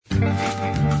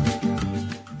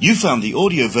You found the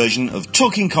audio version of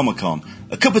Talking Comic-Con,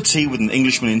 a cup of tea with an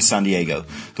Englishman in San Diego,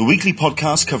 the weekly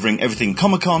podcast covering everything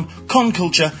Comic-Con, con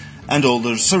culture, and all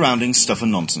the surrounding stuff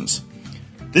and nonsense.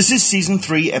 This is Season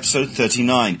 3, Episode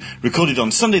 39, recorded on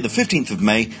Sunday the 15th of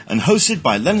May and hosted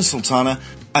by Leonard Sultana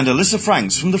and Alyssa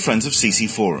Franks from the Friends of CC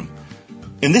Forum.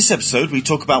 In this episode, we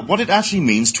talk about what it actually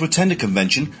means to attend a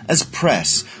convention as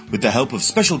press, with the help of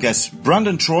special guests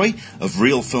Brandon Troy of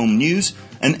Real Film News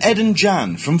and Ed and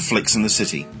Jan from Flicks in the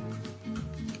City.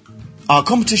 Our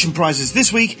competition prizes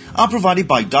this week are provided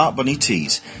by Dark Bunny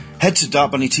Tees. Head to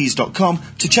darkbunnytees.com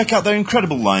to check out their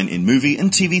incredible line in movie and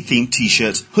TV themed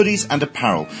t-shirts, hoodies and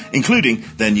apparel, including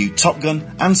their new Top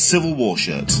Gun and Civil War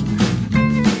shirts.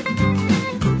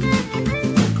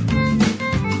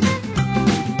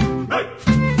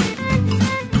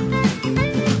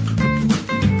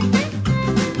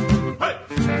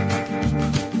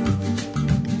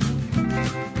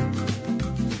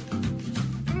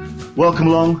 Welcome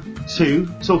along to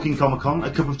Talking Comic-Con,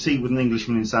 a cup of tea with an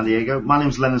Englishman in San Diego. My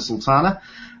name's Leonard Sultana.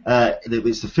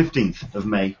 It's the 15th of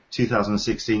May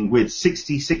 2016 with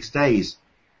 66 days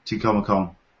to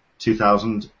Comic-Con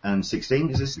 2016.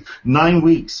 Is this 9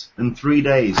 weeks and 3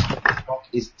 days? The clock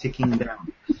is ticking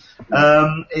down.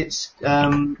 It's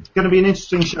going to be an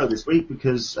interesting show this week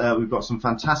because we've got some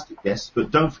fantastic guests, but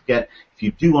don't forget, if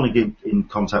you do want to get in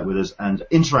contact with us and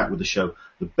interact with the show,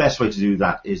 the best way to do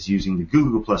that is using the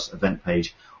Google Plus event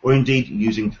page, or indeed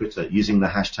using Twitter, using the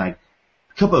hashtag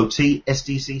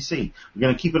CupOTSDCC. We're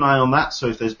going to keep an eye on that, so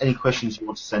if there's any questions you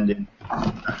want to send in,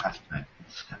 that hashtag.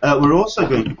 We're also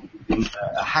going to be using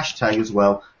a hashtag as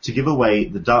well to give away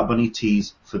the Dark Bunny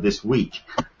tees for this week.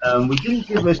 We didn't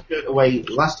give a shirt away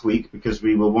last week because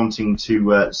we were wanting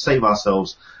to save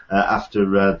ourselves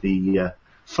after the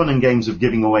fun and games of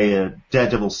giving away a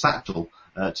Daredevil satchel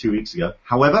 2 weeks ago.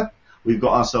 However, we've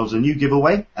got ourselves a new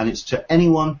giveaway, and it's to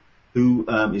anyone who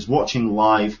is watching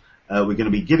live. We're going to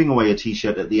be giving away a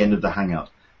t-shirt at the end of the Hangout.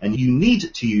 And you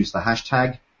need to use the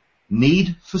hashtag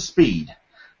 #NeedForSpeed,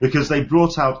 because they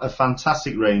brought out a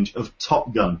fantastic range of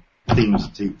Top Gun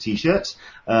themed t-shirts.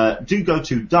 Do go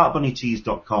to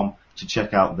darkbunnytees.com to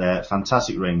check out their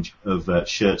fantastic range of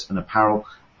shirts and apparel,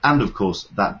 and of course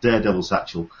that Daredevil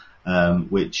satchel,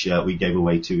 which we gave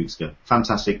away 2 weeks ago.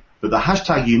 Fantastic. But the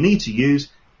hashtag you need to use,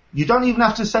 you don't even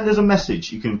have to send us a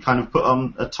message. You can kind of put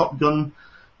on a Top Gun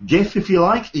GIF if you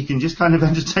like. You can just kind of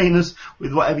entertain us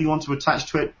with whatever you want to attach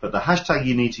to it. But the hashtag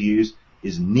you need to use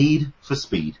is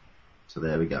 #NeedForSpeed. So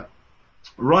there we go.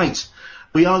 Right.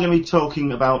 We are going to be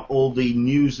talking about all the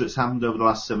news that's happened over the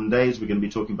last 7 days. We're going to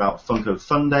be talking about Funko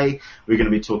Fun Day. We're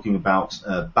going to be talking about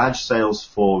badge sales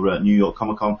for New York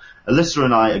Comic Con. Alyssa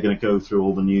and I are going to go through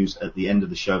all the news at the end of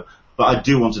the show. But I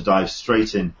do want to dive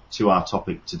straight in to our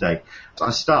topic today. So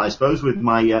I start, I suppose, with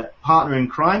my partner in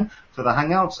crime for the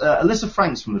Hangout, Alyssa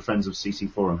Franks from the Friends of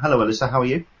CC Forum. Hello, Alyssa. How are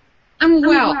you? I'm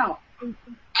well.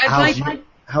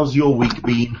 How's your week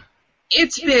been?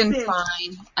 It's been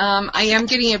fine. I am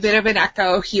getting a bit of an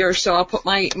echo here, so I'll put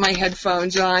my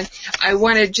headphones on. I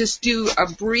want to just do a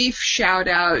brief shout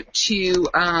out to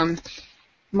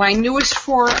my newest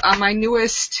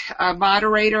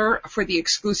moderator for the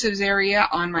exclusives area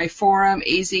on my forum,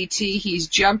 AZT. He's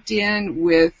jumped in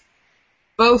with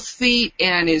both feet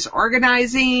and is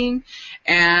organizing,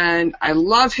 and I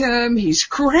love him. He's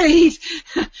great.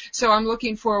 So I'm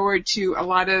looking forward to a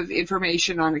lot of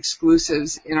information on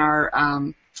exclusives in our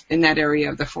in that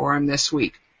area of the forum this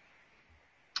week.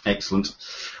 Excellent.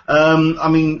 I'm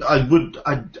going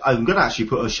to actually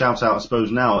put a shout out, I suppose,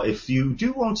 now. If you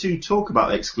do want to talk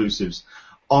about exclusives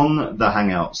on the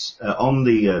Hangouts, on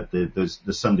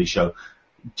the Sunday show,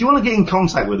 do you want to get in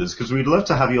contact with us? Because we'd love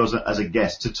to have you as a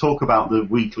guest to talk about the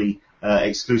weekly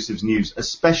exclusives news,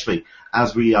 especially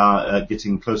as we are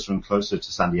getting closer and closer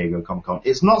to San Diego Comic-Con.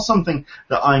 It's not something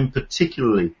that I'm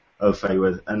particularly au fait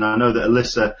with, and I know that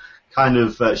Alyssa kind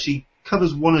of, she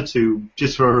covers one or two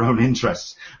just for her own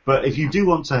interests. But if you do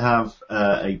want to have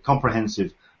a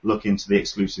comprehensive look into the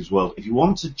exclusives world, if you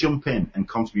want to jump in and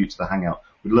contribute to the Hangout,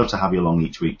 we'd love to have you along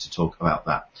each week to talk about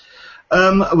that.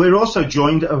 We're also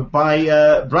joined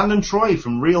by Brandon Troy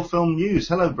from Real Film News.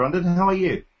 Hello, Brandon. How are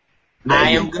you?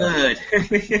 I am good.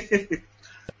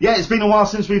 Yeah, it's been a while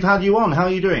since we've had you on. How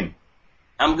are you doing?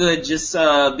 I'm good. Just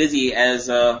busy as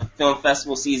film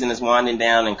festival season is winding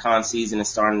down and con season is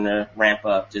starting to ramp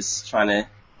up. Just trying to,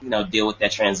 deal with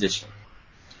that transition.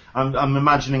 I'm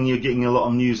imagining you're getting a lot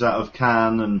of news out of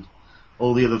Cannes and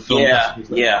all the other film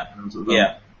festivals.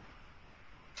 Yeah.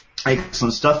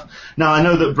 Excellent stuff. Now, I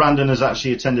know that Brandon has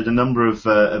actually attended a number of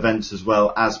events as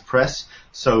well as press,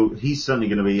 so he's certainly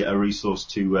going to be a resource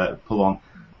to pull on.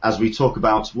 as we talk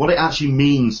about what it actually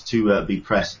means to be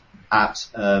press at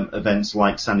events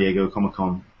like San Diego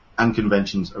Comic-Con and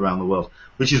conventions around the world,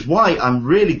 which is why I'm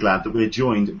really glad that we're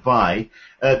joined by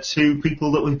two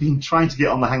people that we've been trying to get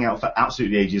on the Hangout for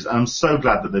absolutely ages, and I'm so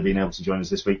glad that they've been able to join us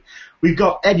this week. We've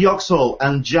got Ed Yoxall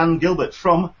and Jan Gilbert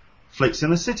from Flicks in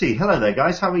the City. Hello there,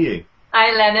 guys. How are you?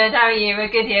 Hi, Leonard. How are you? We're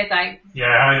good here, thanks. Yeah,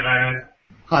 hi, Leonard.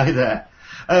 Hi there.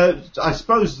 I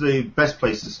suppose the best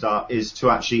place to start is to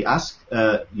actually ask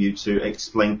you to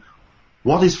explain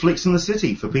what is Flicks in the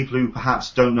City for people who perhaps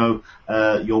don't know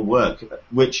your work,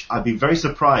 which I'd be very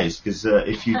surprised because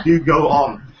if you do go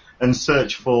on and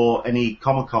search for any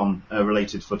Comic-Con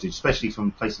related footage, especially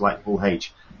from places like Bull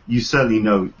H, you certainly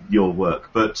know your work.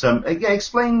 But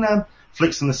explain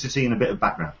Flicks in the City in a bit of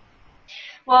background.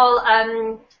 Well,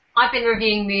 I've been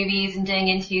reviewing movies and doing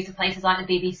interviews with places like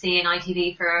the BBC and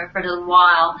ITV for a little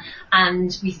while,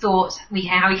 and we thought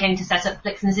how we came to set up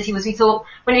Flicks in the City was we thought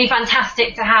wouldn't it be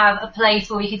fantastic to have a place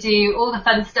where we could do all the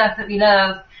fun stuff that we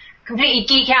love, completely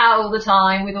geek out all the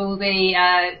time with all the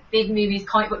big movies,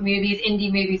 comic book movies,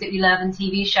 indie movies that we love, and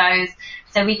TV shows.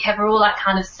 So we cover all that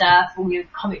kind of stuff, all your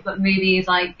comic book movies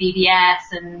like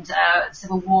BBS and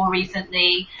Civil War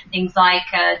recently, things like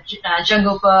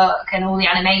Jungle Book and all the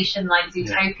animation like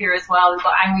Zootopia as well. We've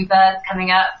got Angry Birds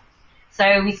coming up.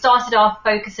 So we started off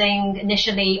focusing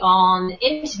initially on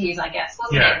interviews, I guess,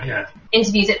 wasn't it? Yeah.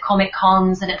 Interviews at Comic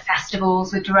Cons and at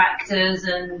festivals with directors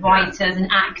and writers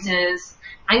and actors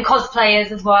and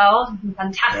cosplayers as well.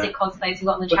 Fantastic cosplayers we've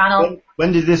got on the channel.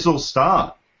 When did this all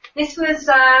start? This was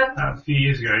A few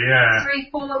years ago, yeah.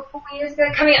 4 years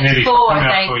ago, coming up to 4, I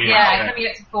think. Coming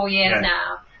up to 4 years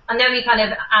now. And then we kind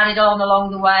of added on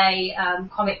along the way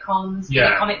Comic Cons,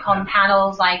 Comic Con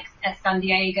panels like at San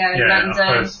Diego,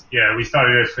 London. We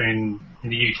started this in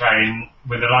the UK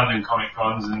with the London Comic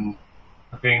Cons, and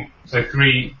I think so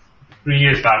 3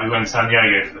 years back we went to San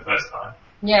Diego for the first time.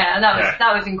 Yeah, and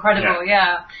that was incredible.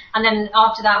 Yeah. And then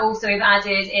after that also we've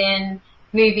added in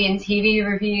movie and TV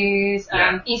reviews,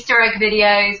 Easter egg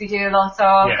videos we do a lot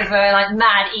of, because we're like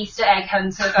mad Easter egg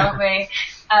hunters, aren't we?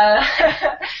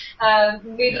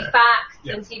 Movie facts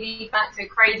and TV facts, so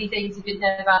crazy things you didn't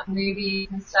know about movies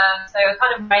and stuff. So a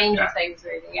kind of range of things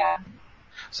really,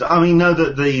 So, I mean, know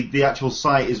that the actual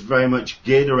site is very much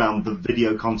geared around the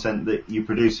video content that you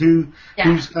produce.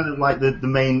 Who's kind of like the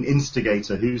main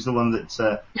instigator? Who's the one that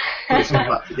puts all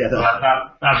that together?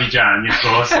 That'd be Jan, of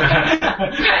course.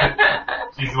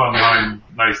 She's the one behind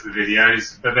most of the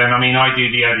videos. But then, I mean, I do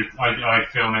the edit. I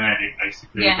film and edit,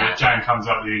 basically. But Jan comes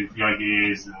up with the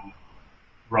ideas and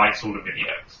writes all the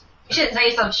videos. You shouldn't say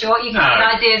yourself short. You can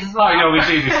have ideas as well. Oh, yeah, we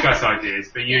do discuss ideas.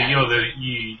 But you're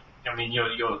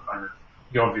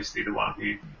obviously the one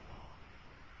who's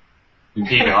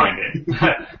key behind it.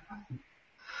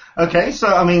 Okay, so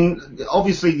I mean,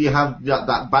 obviously you have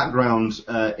that background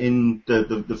in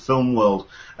the film world.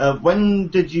 When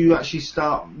did you actually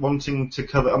start wanting to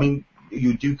cover? I mean,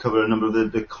 you do cover a number of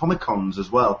the Comic Cons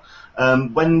as well.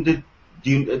 When did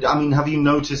you? I mean, have you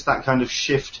noticed that kind of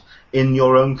shift in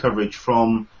your own coverage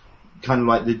from kind of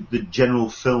like the general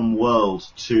film world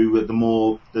to the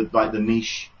more the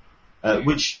niche?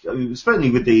 Which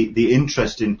certainly with the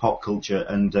interest in pop culture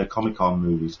and Comic-Con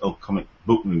movies or comic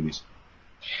book movies.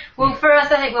 Well, for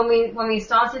us, I think when we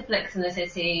started Flicks in the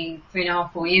City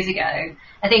 3.5, 4 years ago,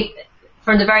 I think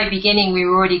from the very beginning we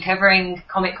were already covering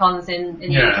Comic Cons in the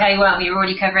UK. Well, we were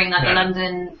already covering like the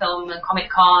London Film and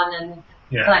Comic Con and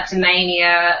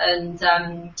Collectomania and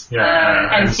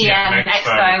MCM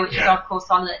Expo, which is of course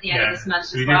on at the end of this month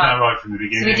as well. So we did that right from the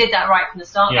beginning. So we did that right from the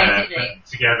start, basically.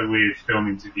 Together with film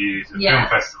interviews and film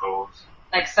festivals.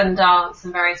 Like Sundance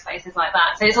and various places like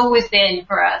that. So it's always been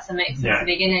for us a mix since the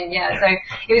beginning, So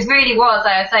it really was,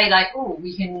 like I say, like, oh,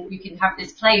 we can have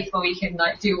this place where we can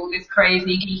like do all this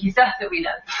crazy geeky stuff that we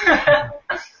love.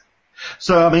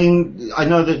 So, I mean, I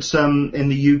know that in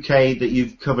the UK that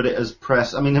you've covered it as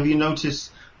press. I mean, have you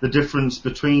noticed the difference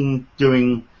between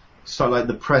doing sort of like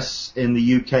the press in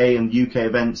the UK and UK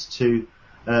events to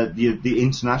the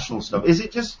international stuff? Is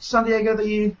it just San Diego that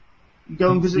you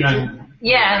go and visit?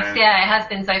 Yes, it has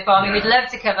been so far. I mean, we'd love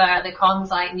to cover the cons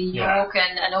like New York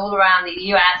and all around the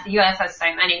US. The US has so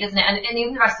many, doesn't it? And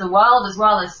even the rest of the world as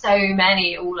well. There's so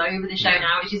many all over the show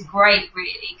now, which is great,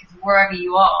 really, because wherever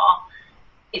you are,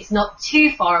 it's not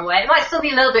too far away. It might still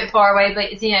be a little bit far away,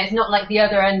 but it's, it's not like the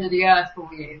other end of the earth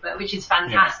for you, but which is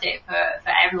fantastic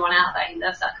for everyone out there who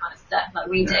loves that kind of stuff like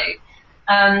we do.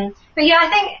 But I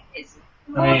think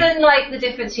more than like the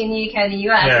difference between the UK and the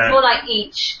US. It's more like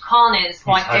each con is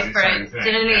quite different. Do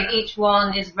you know what I mean? Each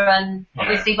one is run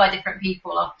obviously by different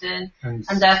people often, and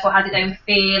therefore has its own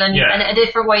feel and a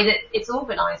different way that it's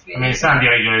organised. Really. I mean, San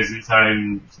Diego is its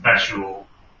own special,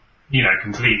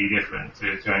 completely different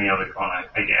to any other con,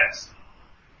 I guess.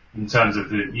 In terms of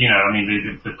the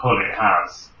pull it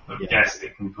has, the guests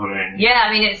it can pull in. Yeah,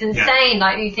 I mean, it's insane.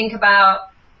 Like, you think about,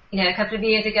 a couple of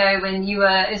years ago when it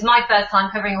was my first time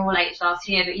covering All H last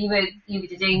year, but you were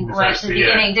doing All H at the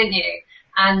beginning, didn't you?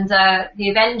 And, the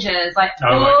Avengers, like,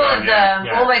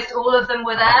 almost all of them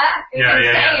were there. It was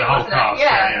insane, the whole cast.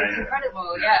 It was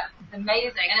incredible, It's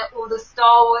amazing. And all the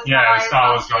Star Wars guys. The Star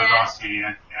Wars guys last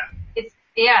year,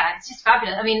 it's just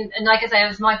fabulous. I mean, and like I say, it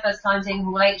was my first time seeing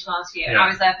Hall H last year. I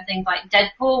was there for things like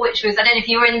Deadpool, which was, I don't know if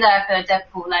you were in there for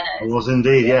Deadpool, Leonard. It was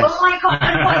indeed, yes. Oh my god,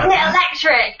 wasn't it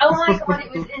electric? Oh my god,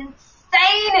 it was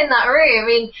insane in that room. I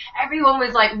mean, everyone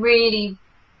was like really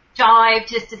jived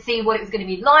just to see what it was going to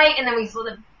be like, and then we saw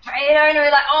the trailer and we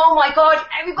were like, oh my god,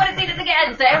 we've got to see this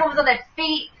again. So everyone was on their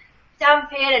feet,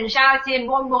 stamping and shouting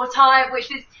one more time, which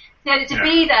was, to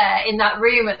be there in that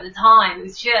room at the time, it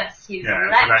was just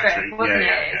electric, wasn't it?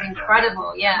 It was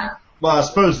incredible, Well, I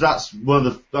suppose that's one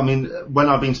of when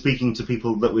I've been speaking to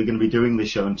people that we're going to be doing this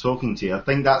show and talking to you, I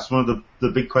think that's one of the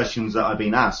big questions that I've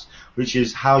been asked, which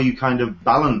is how you kind of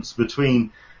balance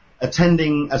between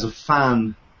attending as a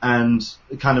fan and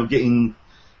kind of getting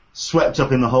swept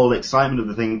up in the whole excitement of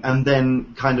the thing, and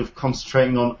then kind of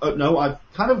concentrating on, oh no, I've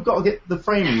kind of got to get the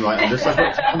framing right on this.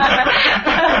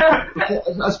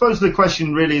 I suppose the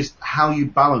question really is how you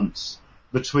balance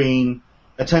between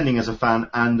attending as a fan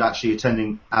and actually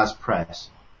attending as press.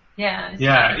 Yeah,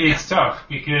 it's tough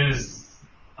because,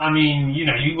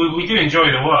 we do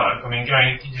enjoy the work. I mean,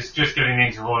 just getting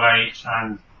into Hall H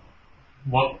and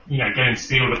getting to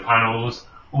see all the panels.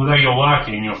 Although you're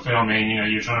working, you're filming,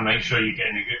 you're trying to make sure you're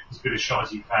getting as good a shot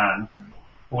as you can,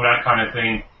 all that kind of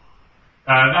thing.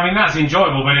 That's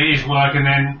enjoyable, but it is work, and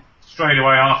then straight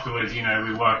away afterwards,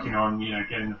 we're working on,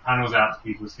 getting the panels out to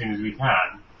people as soon as we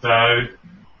can. So,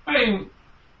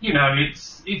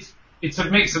 it's a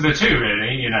mix of the two,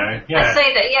 really, I'd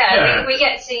say that, we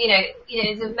get to,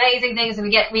 it's amazing things, and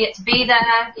we get to be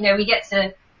there, we get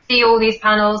to see all these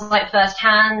panels like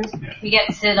firsthand. We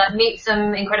get to like meet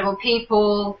some incredible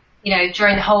people,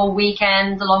 during the whole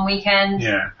weekend, the long weekend,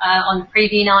 on the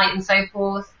preview night and so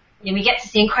forth. We get to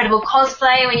see incredible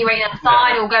cosplay when you're waiting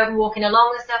outside or go walking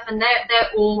along and stuff, and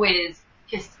they're always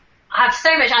just, I have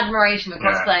so much admiration for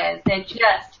cosplayers. They're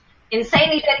just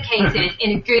insanely dedicated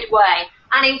in a good way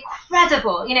and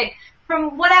incredible.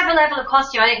 From whatever level of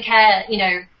costume, I don't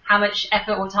care, how much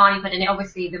effort or time you put in it.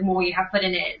 Obviously, the more you have put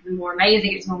in it, the more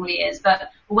amazing it normally is. But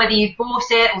whether you've bought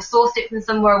it or sourced it from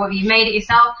somewhere, or whether you made it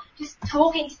yourself, just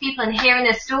talking to people and hearing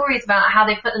their stories about how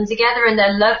they put them together and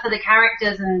their love for the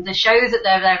characters and the shows that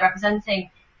they're representing.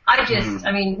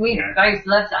 We both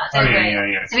love that, don't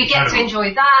we? So we get to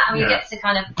enjoy that, and we get to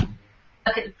kind of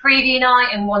look at the preview night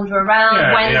and wander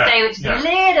around Wednesday, which is a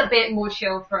little bit more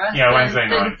chill for us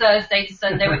than Thursday to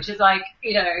Sunday, which is like,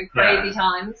 crazy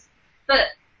times. But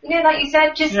like you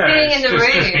said, just being in the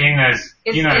room just being there is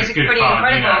pretty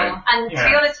fun, incredible. And to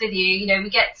be honest with you, we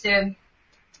get to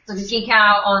sort of geek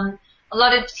out on a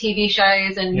lot of TV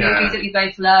shows and movies that we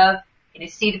both love.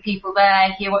 See the people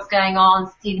there, hear what's going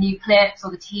on, see the new clips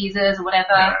or the teasers or whatever.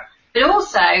 Yeah. But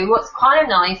also, what's kind of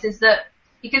nice is that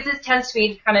because there tends to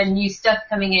be kind of new stuff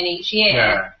coming in each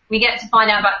year, we get to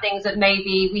find out about things that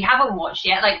maybe we haven't watched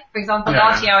yet. Like, for example,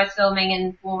 last year I was filming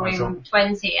in War Room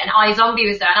 20 and iZombie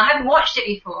was there, and I hadn't watched it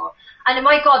before. And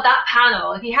my god, that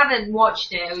panel, if you haven't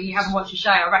watched it or you haven't watched the show,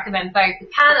 I recommend both. The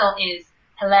panel is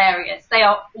hilarious. They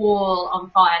are all on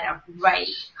fire. They're a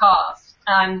great cast.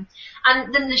 And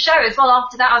then the show as well,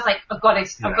 after that I was like, I've got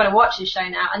to watch this show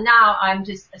now. And now I'm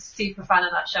just a super fan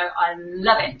of that show. I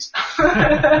love it.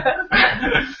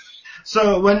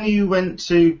 So when you went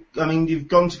to, you've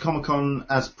gone to Comic-Con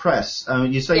as press.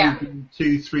 You say you've been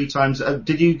 2-3 times.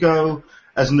 Did you go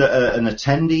as an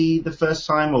attendee the first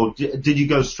time, or did you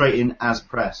go straight in as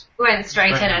press? We went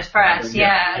straight in as press, we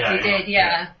did.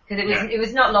 Because it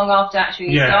was not long after actually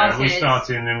we started. Yeah, we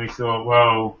started and then we thought,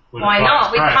 well, why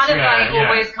not? We kind of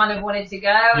always kind of wanted to go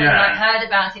and heard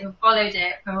about it and followed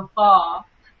it from afar.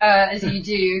 As you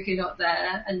do if you're not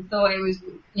there, and thought it was,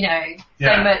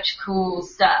 so much cool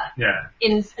stuff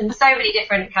in so many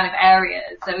different kind of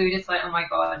areas. So we were just like, oh my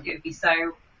god, it would be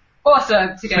so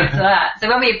awesome to go to that. So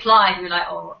when we applied, we were like,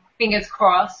 oh, fingers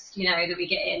crossed, that we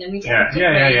get in, and we did.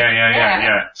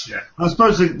 Yeah. I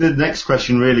suppose the next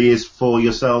question really is for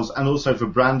yourselves and also for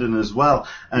Brandon as well,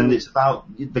 and it's about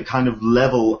the kind of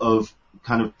level of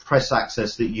kind of press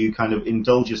access that you kind of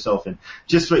indulge yourself in?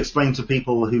 Just to explain to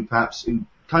people who perhaps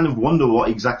kind of wonder what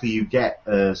exactly you get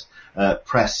as a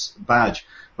press badge.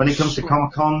 When it comes to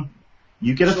Comic-Con,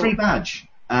 you get a free badge,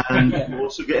 and you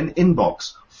also get an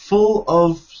inbox full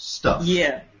of stuff.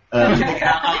 Yeah. I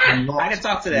can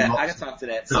talk to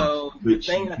that. So the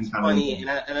thing that's funny, and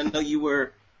I know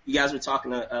you guys were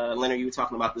talking, Leonard, you were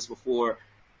talking about this before.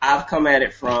 I've come at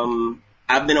it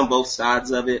I've been on both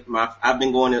sides of it. I've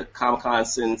been going to Comic-Con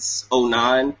since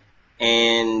 2009,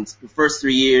 and the first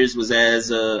 3 years was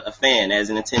as a fan, as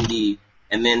an attendee,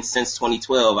 and then since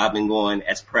 2012, I've been going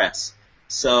as press.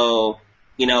 So,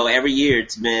 every year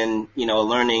it's been, a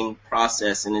learning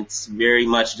process, and it's very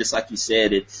much just like you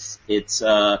said, it's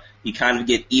you kind of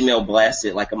get email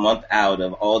blasted like a month out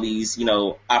of all these,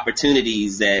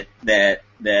 opportunities that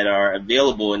are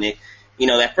available. And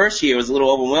that first year was a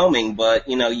little overwhelming, but,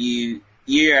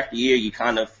 year after year, you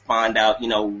kind of find out,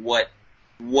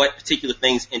 what particular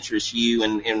things interest you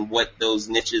and what those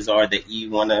niches are that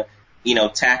you want to,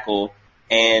 tackle,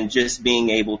 and just being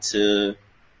able to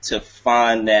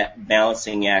find that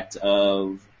balancing act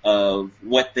of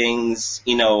what things,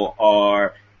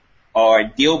 are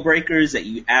deal breakers that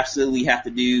you absolutely have to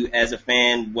do as a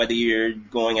fan, whether you're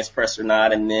going as press or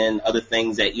not, and then other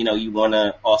things that, you want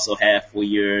to also have for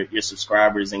your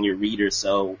subscribers and your readers.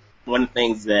 So one of the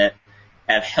things that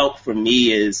have helped for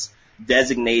me is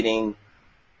designating,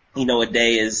 a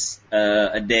day is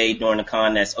a day during the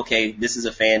con that's, okay, this is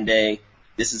a fan day,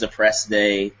 this is a press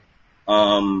day.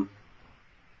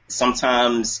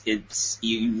 Sometimes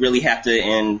you really have to,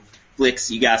 and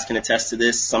Flix, you guys can attest to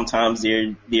this, sometimes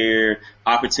there are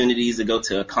opportunities to go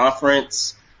to a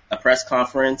conference, a press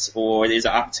conference, or there's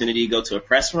an opportunity to go to a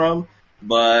press room,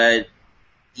 but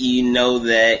you know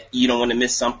that you don't want to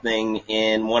miss something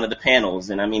in one of the panels.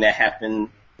 And I mean, that happened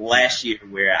last year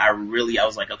where I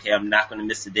was like, okay, I'm not going to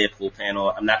miss the Deadpool panel.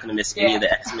 I'm not going to miss any of the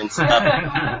X-Men stuff.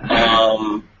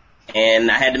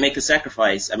 And I had to make a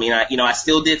sacrifice. I mean, I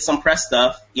still did some press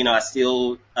stuff. I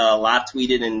still live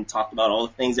tweeted and talked about all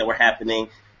the things that were happening,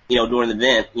 during the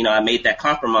event. I made that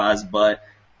compromise, but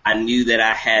I knew that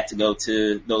I had to go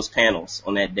to those panels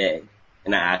on that day,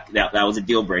 and that was a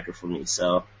deal breaker for me.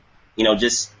 So,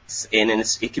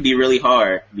 it can be really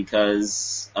hard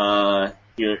because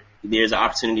there's an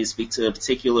opportunity to speak to a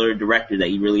particular director that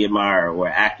you really admire or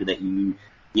an actor that you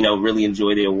really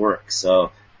enjoy their work.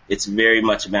 So it's very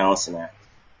much a balancing act.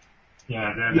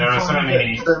 Yeah, there are so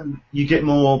many. You get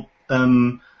more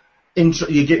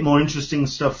interesting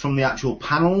stuff from the actual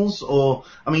panels, or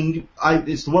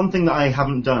it's the one thing that I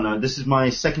haven't done. This is my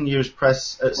second year's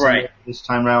press at this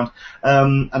time round,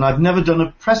 and I've never done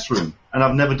a press room, and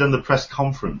I've never done the press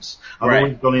conference. I've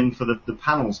always gone in for the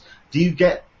panels. Do you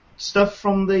get stuff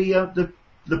from the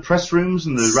press rooms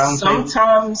and the round tables?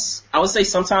 Sometimes, I would say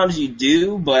sometimes you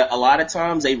do, but a lot of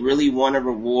times they really want to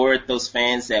reward those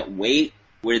fans that wait,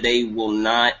 where they will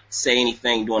not say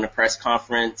anything during a press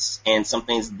conference, and some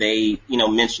things they,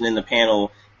 mention in the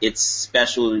panel, it's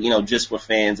special, just for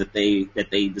fans that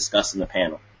they discuss in the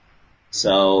panel.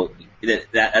 So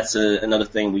that's another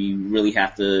thing where you really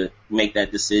have to make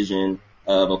that decision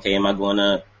of, okay, am I going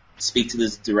to speak to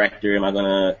this director? Am I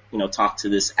going to, talk to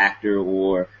this actor,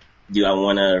 or do I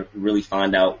want to really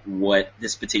find out what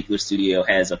this particular studio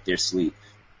has up their sleeve?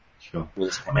 Sure.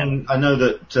 I know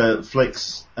that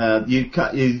Flix, you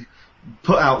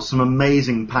put out some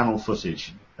amazing panel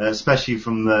footage, especially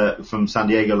from San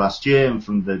Diego last year and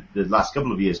from the last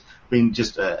couple of years, been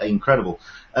just incredible.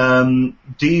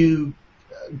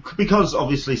 Because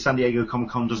obviously San Diego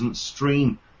Comic-Con doesn't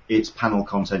stream its panel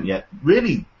content yet,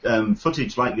 really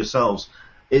footage like yourselves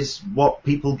is what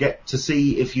people get to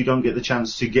see if you don't get the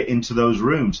chance to get into those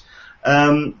rooms.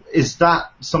 Is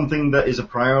that something that is a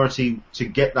priority to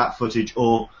get that footage,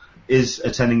 or is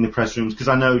attending the press rooms? Because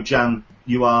I know, Jan,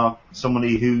 you are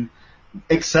somebody who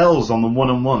excels on the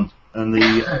one-on-one and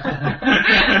the...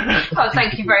 Oh,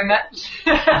 thank you very much.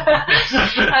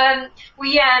 I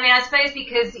suppose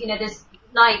because, there's,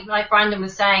 like Brandon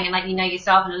was saying, and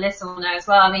yourself and Alyssa will know as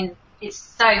well, it's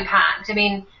so packed.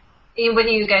 When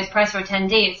you go as press or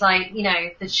attendee, it's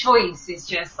the choice is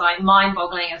just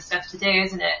mind-boggling of stuff to do,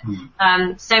 isn't it?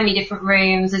 Mm. So many different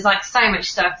rooms. There's so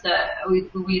much stuff that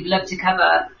we'd love to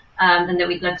cover, and that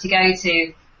we'd love to go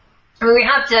to. We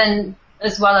have done,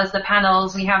 as well as the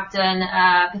panels, we have done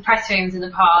the press rooms in the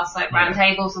past, round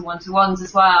tables and one-to-ones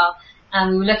as well.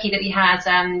 And we were lucky that we had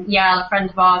Yael, a friend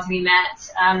of ours we met,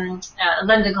 at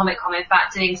London Comic Con, in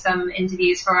fact, doing some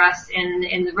interviews for us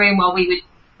in the room while we were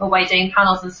away doing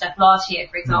panels and stuff last year,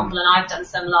 for example, and I've done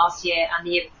some last year and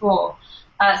the year before.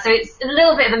 So it's a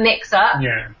little bit of a mix-up,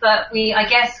 but we, I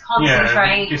guess,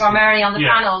 concentrate primarily on the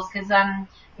panels because,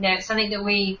 you know, it's something that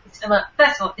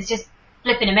first of all, it's just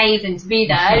flipping amazing to be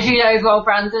there, as you know as well,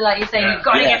 Brandon, like you're saying, you've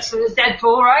got to get to the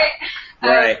Deadpool, right?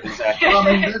 Right, exactly. Well,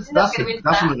 I mean,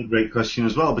 that's another great question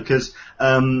as well, because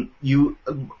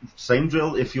same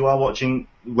drill, if you are watching,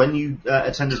 when you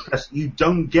attend this press, you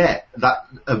don't get that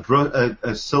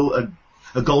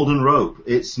a golden rope.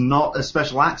 It's not a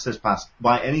special access pass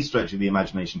by any stretch of the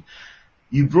imagination.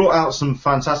 You brought out some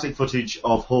fantastic footage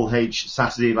of Hull H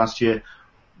Saturday last year.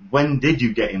 When did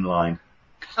you get in line?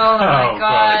 Oh my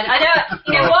God! I don't.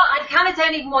 You know what? I kind of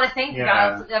don't even want to think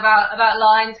about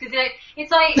lines because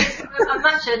it's like I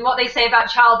mentioned what they say about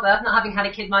childbirth. Not having had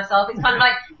a kid myself, it's kind of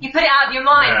like you put it out of your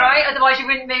mind, right? Otherwise, you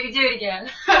wouldn't maybe do it again.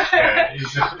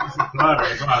 It's a blur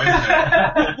as well, isn't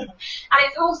it? And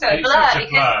it's also a blur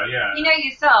because you know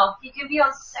yourself, you can be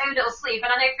on so little sleep.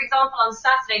 And I know, for example, on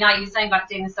Saturday night, you were saying about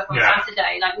doing the stuff on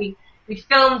Saturday, like we'd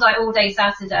filmed like all day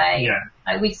Saturday. Yeah.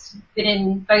 I've been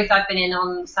in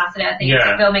on Saturday, I think,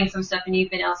 filming some stuff, and you've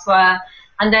been elsewhere.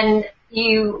 And then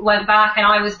you went back, and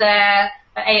I was there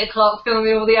at 8 o'clock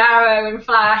filming all the Arrow and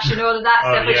Flash and all of that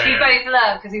stuff, which we both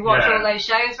love because we watch all those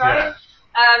shows, right? Yeah.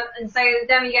 And so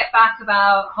then we get back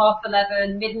about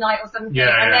 11:30, midnight or something,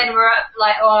 and then we're up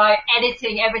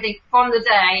editing everything from the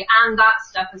day and that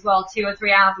stuff as well, 2 or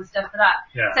 3 hours of stuff for that.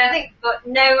 Yeah. So I think got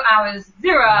zero hours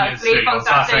sleep on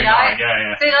Saturday night.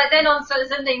 So like then on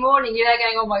Sunday morning you're there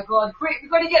going, oh my God, quick, we've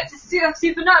got to get to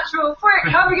Supernatural, quick,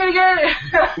 how are we going to get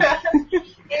it?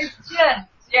 It's just.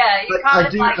 Yeah, you I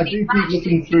do keep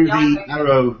looking through the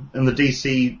Arrow and the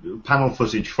DC panel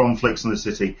footage from Flicks in the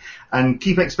City, and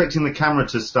keep expecting the camera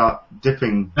to start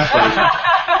dipping,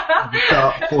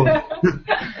 start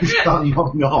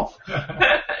nodding off.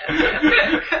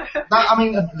 I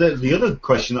mean, the other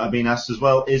question that I've been asked as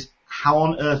well is, how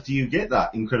on earth do you get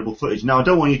that incredible footage? Now, I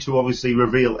don't want you to obviously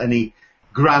reveal any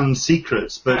grand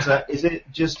secrets, but is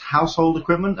it just household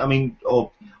equipment? I mean,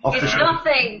 or off the shelf?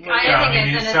 Nothing.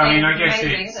 I guess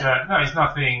it's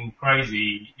nothing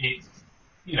crazy. It's,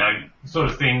 you know, the sort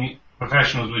of thing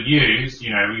professionals would use.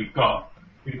 You know, we've got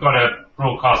a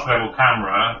broadcast level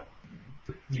camera.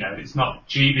 You know, it's not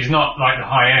cheap. It's not like the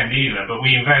high end either. But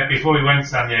before we went to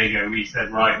San Diego, we said,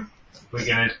 right, we're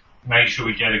going to make sure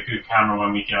we get a good camera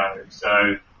when we go.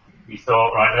 So we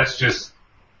thought, right, let's just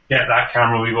get that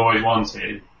camera we've always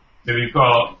wanted. So we've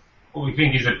got what we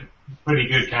think is a pretty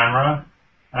good camera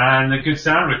and a good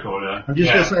sound recorder. I'm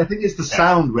just going to say, I think it's the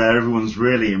sound where everyone's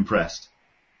really impressed.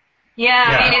 Yeah,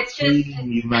 I mean, it's just...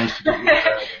 You managed to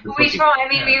get we try, I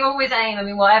mean, we always aim, I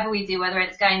mean, whatever we do, whether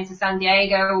it's going to San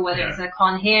Diego, or whether it's a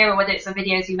con here, or whether it's the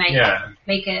videos we make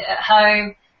it at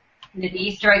home, you know, the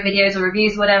Easter egg videos or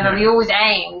reviews, whatever, we always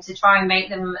aim to try and make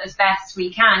them as best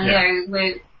we can.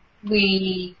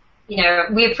 You know,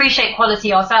 we appreciate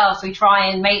quality ourselves. We try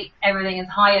and make everything as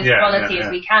high as quality as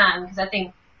we can, because I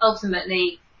think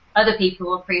ultimately other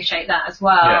people appreciate that as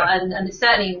well. And it's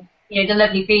certainly, you know, the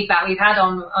lovely feedback we've had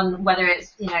on whether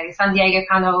it's, you know, San Diego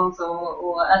panels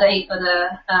or other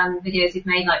videos we've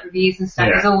made, like reviews and stuff,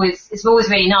 it's always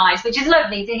really nice, which is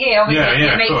lovely to hear. Obviously,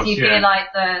 it makes you feel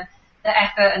like the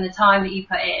effort and the time that you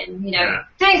put in, you know,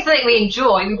 doing something we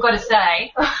enjoy, we've got to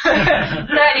say.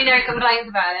 Certainly no complaints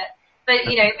about it. But,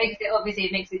 you know,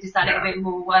 it makes it just that little bit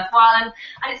more worthwhile. And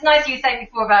it's nice, you were saying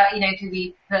before about, you know, could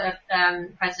we put a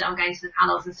president on going to the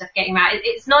panels and stuff, getting around.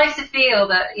 It's nice to feel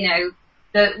that, you know,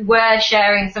 that we're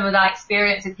sharing some of that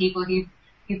experience with people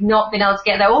who've not been able to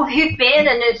get there, or who've been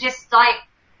and are just like,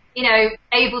 you know,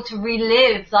 able to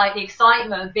relive like the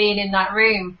excitement of being in that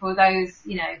room for those,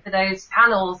 you know, for those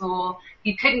panels, or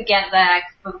you couldn't get there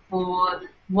for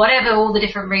whatever, all the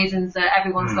different reasons that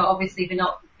everyone's got, obviously for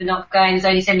not going. There's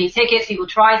only so many tickets, people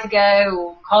try to go,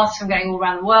 or costs from going all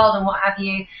around the world and what have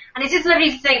you. And it's just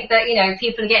lovely to think that, you know,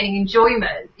 people are getting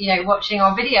enjoyment, you know, watching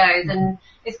our videos, and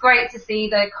it's great to see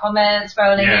the comments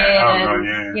rolling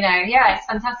in, you know, it's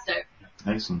fantastic.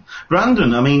 Excellent.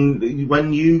 Brandon, I mean,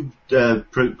 when you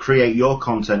create your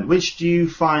content, which do you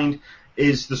find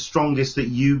is the strongest that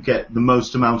you get the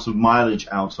most amount of mileage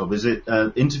out of? Is it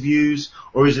interviews,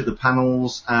 or is it the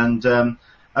panels? And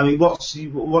I mean,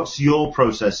 what's your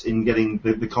process in getting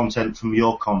the content from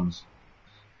your cons?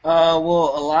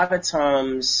 Well, a lot of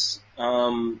times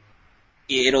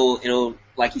it'll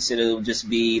like you said, it'll just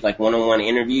be like one-on-one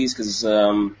interviews, because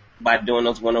by doing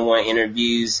those one-on-one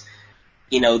interviews,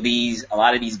 you know, a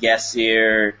lot of these guests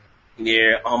here,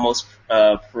 they're almost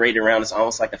paraded around. It's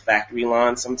almost like a factory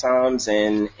line sometimes,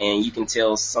 and you can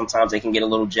tell sometimes they can get a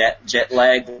little jet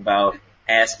lagged about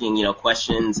asking, you know,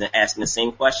 questions and asking the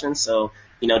same questions. So,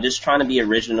 you know, just trying to be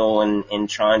original and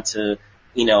trying to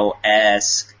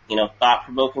ask,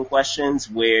 thought-provoking questions,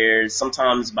 where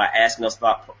sometimes by asking those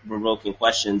thought-provoking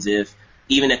questions,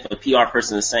 even if a PR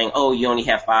person is saying, oh, you only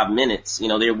have 5 minutes,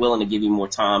 they're willing to give you more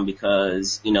time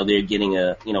because, they're getting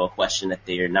a question that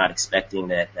they're not expecting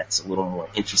that's a little more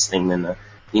interesting than the,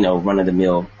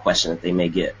 run-of-the-mill question that they may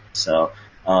get. So,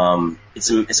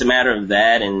 it's a matter of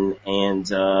that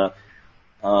and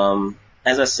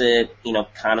as I said,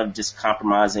 kind of just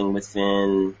compromising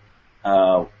within,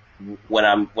 what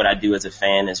I do as a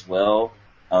fan as well.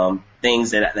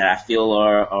 Things that I feel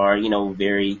are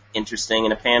very interesting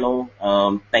in a panel,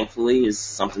 thankfully is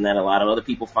something that a lot of other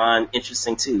people find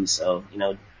interesting too. So,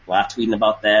 live tweeting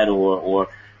about that or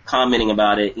commenting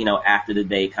about it, after the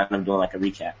day, kind of doing like a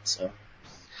recap. So.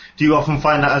 Do you often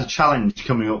find that as a challenge,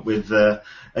 coming up with a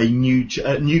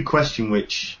new question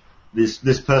which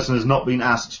this person has not been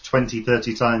asked 20,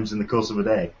 30 times in the course of a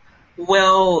day?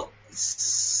 Well,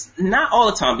 not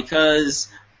all the time, because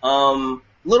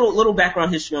little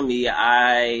background history on me.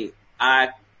 I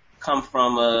come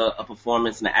from a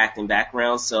performance and an acting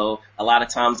background, so a lot of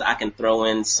times I can throw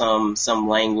in some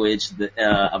language that,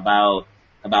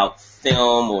 about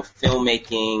film or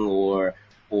filmmaking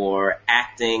or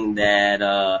acting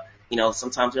that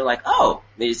sometimes they're like, oh,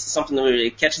 there's something that really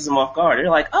catches them off guard. They're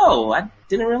like, oh, I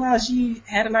didn't realize you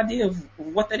had an idea of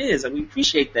what that is. We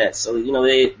appreciate that. So,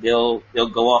 they'll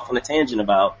go off on a tangent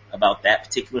about that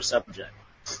particular subject.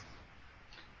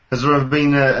 Has there ever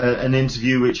been an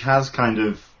interview which has kind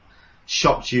of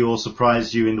shocked you or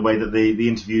surprised you in the way that the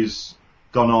interview's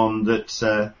gone on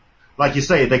that, like you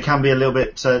say, they can be a little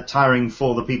bit tiring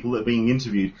for the people that are being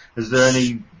interviewed? Has there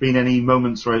been any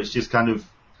moments where it's just kind of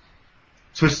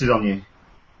twisted on you?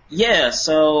 Yeah,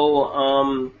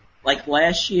 so like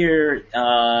last year,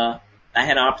 I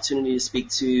had an opportunity to speak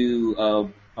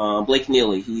to Blake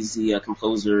Neely. He's the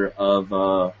composer of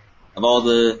all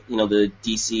the the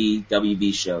DC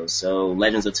WB shows, so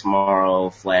Legends of Tomorrow,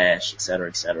 Flash, et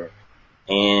cetera,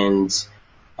 and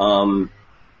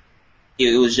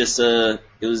it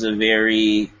was a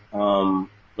very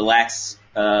relaxed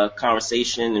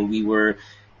conversation, and we were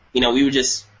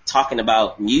just talking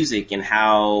about music and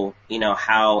how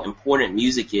important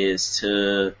music is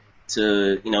to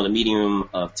the medium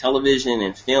of television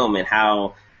and film, and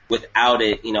how without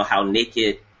it, how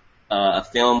naked a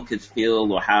film could feel,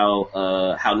 or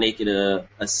how naked a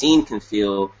scene can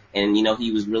feel. And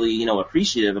he was really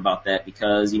appreciative about that,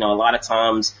 because a lot of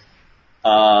times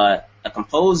a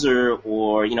composer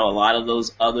or a lot of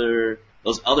those other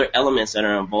elements that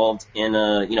are involved in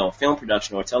a film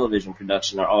production or television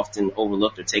production are often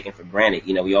overlooked or taken for granted.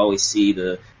 We always see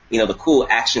the cool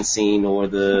action scene, or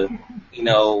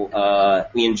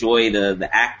we enjoy the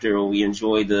actor, or we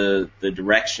enjoy the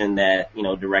direction that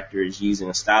director is using,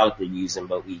 the style that they're using,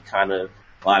 but we kind of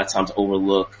a lot of times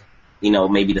overlook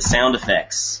maybe the sound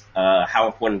effects, how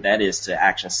important that is to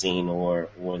action scene or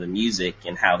the music,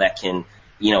 and how that can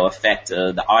affect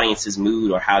the audience's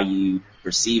mood or how you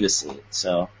perceive a scene.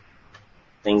 So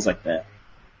things like that.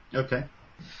 Okay.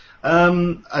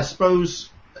 I suppose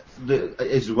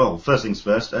first things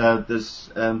first, there's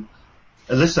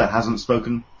Alyssa hasn't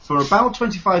spoken for about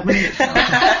 25 minutes now.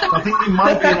 I think it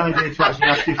might be an idea to actually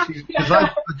ask if she, because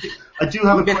I do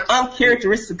have a question.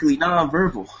 Uncharacteristically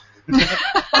non-verbal.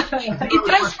 It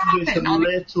does happen. It's a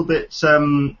little bit,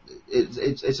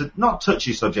 it's a not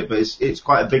touchy subject, but it's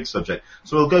quite a big subject.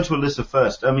 So we'll go to Alyssa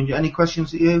first. I mean, any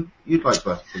questions that you'd like to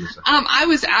ask Alyssa? I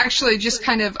was actually just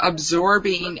kind of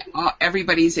absorbing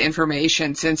everybody's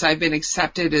information, since I've been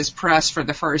accepted as press for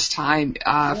the first time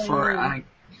for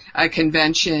a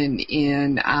convention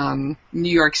in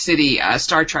New York City, a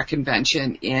Star Trek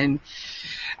convention in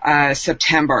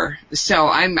September. So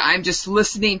I'm just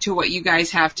listening to what you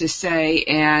guys have to say,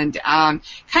 and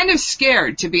kind of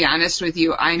scared, to be honest with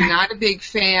you. I'm not a big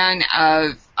fan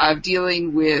of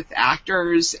dealing with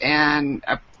actors and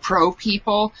pro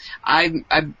people.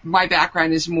 My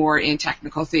background is more in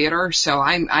technical theater, so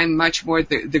I'm much more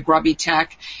the grubby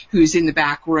tech who's in the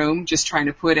back room just trying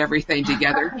to put everything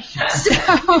together.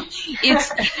 So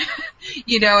it's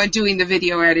and doing the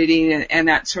video editing and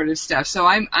that sort of stuff. So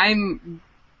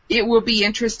it will be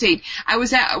interesting.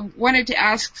 Wanted to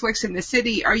ask Flix in the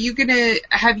City,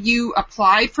 have you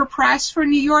applied for press for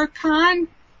New York Con?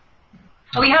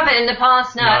 We haven't in the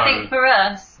past, no. I think for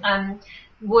us,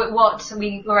 what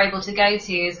we were able to go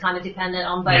to is kind of dependent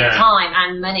on both time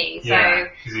and money. So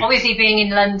obviously being in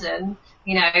London,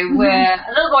 we're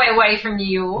a little way away from New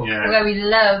York, although we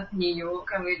love New York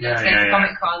and we love to go to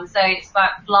Comic-Con. So it's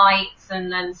about flights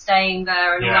and then staying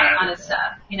there and all that kind of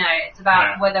stuff. It's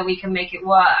about whether we can make it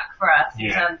work for us in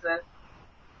terms of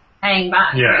paying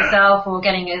back for itself or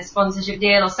getting a sponsorship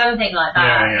deal or something like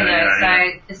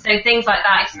that. So things like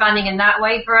that, expanding in that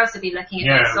way for us would be looking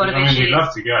at those sort of issues. We'd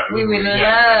love to go. We would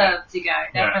love to go,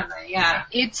 definitely,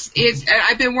 It's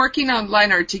I've been working on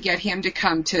Leonard to get him to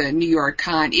come to New York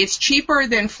Con. It's cheaper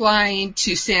than flying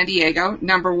to San Diego,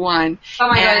 number one. Oh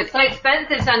my God, it's so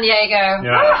expensive, San Diego.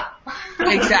 Yeah.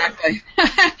 Exactly.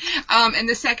 And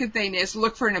the second thing is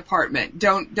look for an apartment.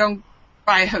 Don't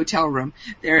buy a hotel room.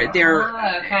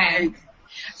 Okay.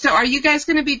 So are you guys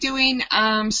going to be doing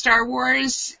Star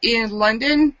Wars in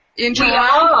London in July? We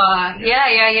are.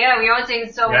 Yeah. We are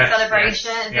doing Star Wars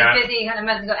Celebration. Yes, it's a busy kind of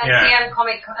month. We've got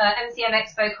MCM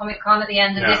Expo Comic Con at the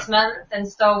end of this month, and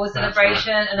Star Wars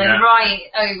Celebration, and then right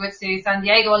over to San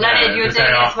Diego. Leonard, you're doing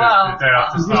it as well.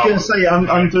 I was going to say,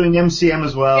 I'm doing MCM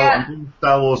as well. I'm doing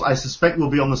Star Wars. I suspect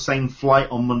we'll be on the same flight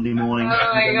on Monday morning.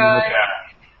 Oh my God.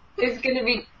 It's going to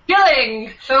be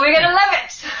killing, so we're going to love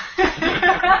it.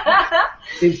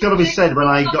 It's got to be said, when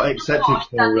I got accepted for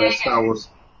Star Wars,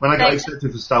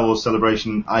 Star Wars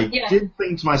Celebration, I did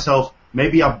think to myself,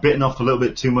 maybe I've bitten off a little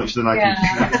bit too much than I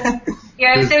can.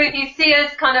 So if you see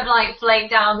us kind of like flake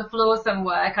down the floor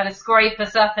somewhere, kind of scrape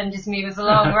us up and just move us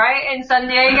along, right, in San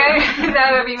Diego,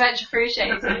 that would be much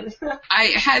appreciated.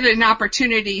 I had an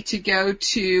opportunity to go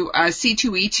to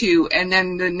C2E2, and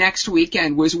then the next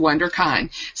weekend was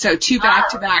WonderCon. So 2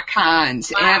 back-to-back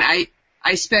cons, and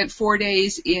I spent 4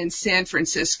 days in San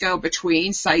Francisco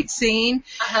between sightseeing.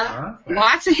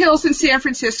 Lots of hills in San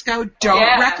Francisco.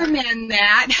 Don't recommend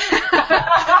that.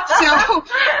 So,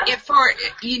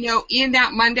 in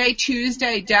that Monday,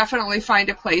 Tuesday, definitely find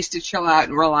a place to chill out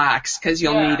and relax, because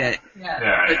you'll need it.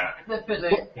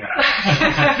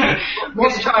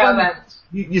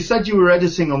 You said you were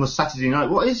editing on the Saturday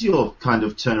night. What is your kind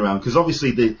of turnaround? Because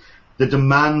obviously the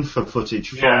demand for footage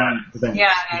from events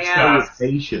is so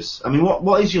audacious. I mean,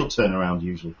 what is your turnaround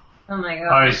usually? Oh my God.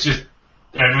 Oh, it's just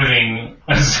everything.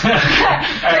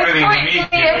 Everything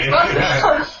immediately.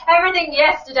 Everything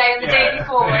yesterday and the day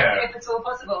before, if it's all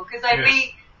possible. Because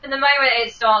from the moment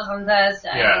it starts on Thursday,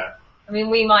 I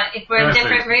mean, we might, if we're in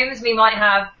different rooms, we might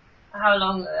have, how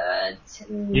long?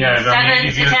 7 to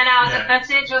 10 hours of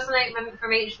footage or something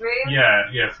from each room?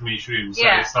 Yeah, from each room. So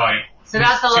it's like, so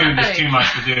that's a lot of there's too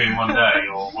much to do in one day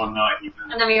or one night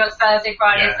even. And then we got Thursday,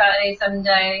 Friday, Saturday,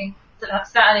 Sunday,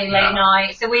 Saturday late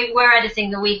night. So we're editing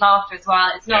the week after as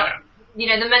well. It's not,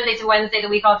 the Monday to Wednesday, the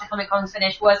week after Comic Con's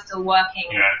finished, we're still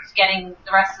working, getting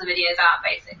the rest of the videos out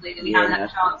basically that we haven't had a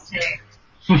chance to.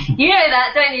 You know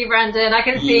that, don't you, Brandon? I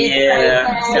can see you know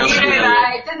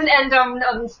that. It doesn't end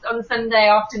on Sunday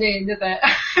afternoon, does it?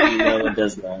 No, it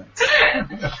does not.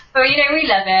 But, we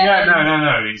love it. Yeah,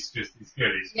 no, it's good.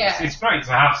 It's great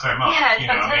to have so much. Yeah, it's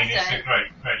fantastic. I mean, it's a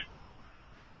great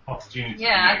opportunity.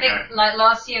 Yeah, I think, like,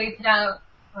 last year we put out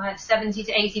 70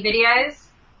 to 80 videos.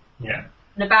 Yeah.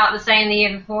 And about the same the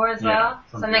year before as well.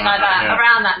 Something like that,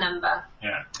 around that number.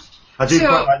 Yeah. I do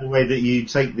quite like the way that you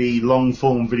take the long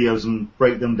form videos and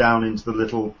break them down into the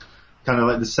little kind of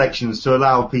like the sections to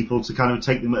allow people to kind of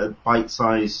take them at a bite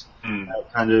size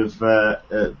kind of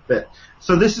bit.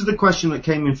 So this is the question that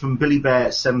came in from Billy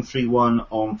Bear 731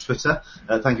 on Twitter.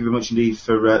 Thank you very much indeed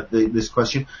for this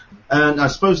question. And I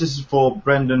suppose this is for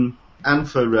Brendan and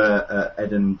for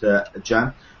Ed and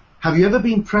Jan. Have you ever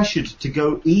been pressured to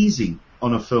go easy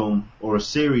on a film or a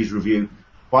series review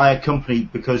by a company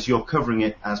because you're covering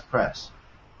it as press?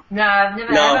 No, I've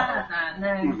never ever had that. No.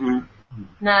 Mm-mm.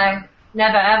 No,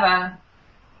 never ever.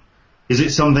 Is it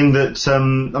something that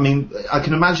I mean, I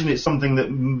can imagine it's something that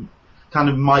kind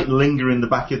of might linger in the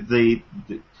back of the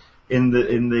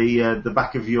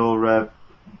back of your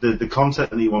the content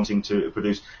that you're wanting to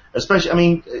produce. Especially, I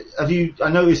mean, I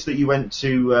noticed that you went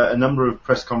to a number of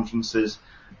press conferences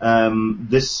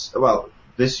this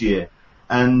year.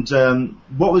 And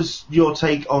what was your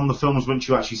take on the films once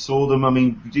you actually saw them? I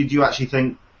mean, did you actually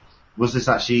think, was this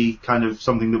actually kind of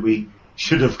something that we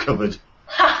should have covered?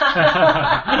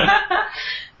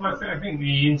 Well, I think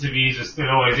the interviews are still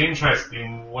always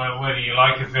interesting, whether you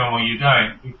like a film or you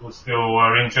don't. People still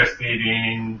are interested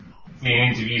in seeing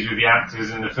interviews with the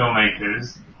actors and the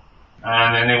filmmakers,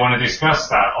 and then they want to discuss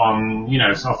that on,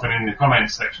 it's often in the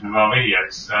comments section of our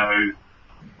videos. So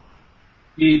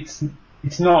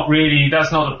it's not really,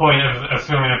 that's not the point of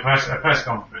filming a press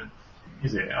conference,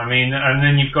 is it? I mean, and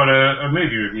then you've got a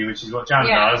movie review, which is what Jan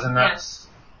does, and that's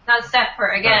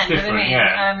separate again. That's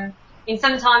different,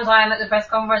 sometimes I am at the press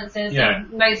conferences,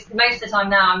 and most of the time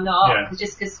now I'm not,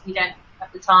 just because we don't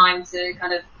have the time to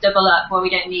kind of double up where we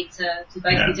don't need to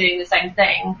both be doing the same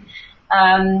thing.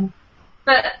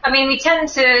 But, I mean, we tend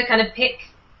to kind of pick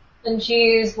and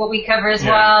choose what we cover as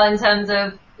well in terms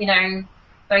of,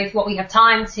 both what we have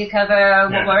time to cover,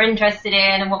 what we're interested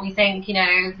in, and what we think, you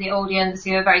know, the audience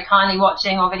who are very kindly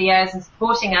watching our videos and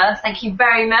supporting us. Thank you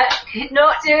very much. Could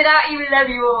not do without you. We love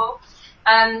you all.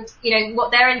 You know,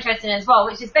 what they're interested in as well,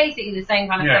 which is basically the same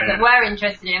kind of stuff that we're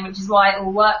interested in, which is why it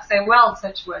all works so well,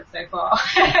 touch wood, so far.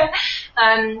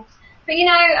 But, you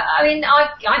know, I mean,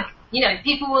 you know,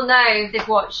 people will know if they've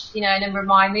watched, you know, a number of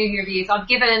my movie reviews. I've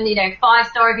given, you know,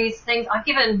 5-star reviews to things. I've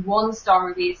given 1-star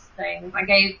reviews to things. I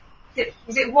gave,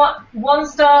 is it what, 1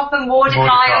 star for Mordecai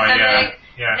or something?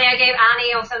 Yeah. I think I gave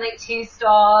Annie or something 2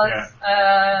 stars.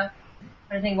 I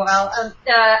think what else?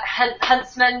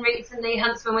 Huntsman recently,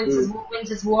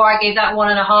 Winter's War, I gave that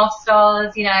 1.5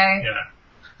 stars, you know. Yeah.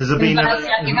 Has there been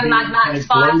I've given Mad Max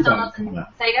 5 stars and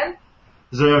say again?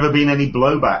 Has there ever been any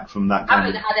blowback from that kind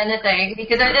of... I haven't had anything,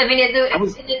 because I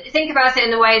mean, think about it in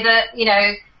the way that, you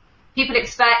know, people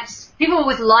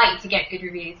always like to get good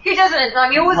reviews. Who doesn't? Like,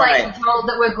 we always like to be told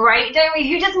that we're great, don't we?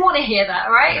 Who doesn't want to hear that,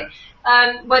 right?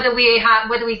 Yeah. Whether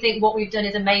we think what we've done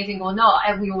is amazing or not,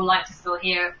 we all like to still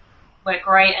hear we're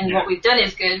great and what we've done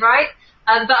is good, right?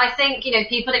 But I think, you know,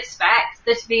 people expect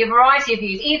there to be a variety of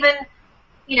views. Even,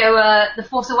 you know, The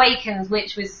Force Awakens,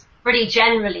 which was pretty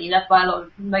generally loved by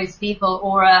most people,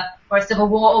 or a Civil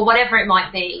War, or whatever it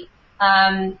might be.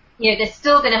 You know, they're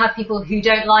still going to have people who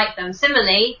don't like them.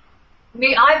 Similarly,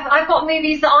 I've got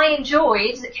movies that I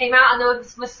enjoyed that came out and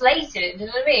were slated. You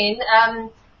know what I mean?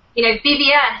 You know,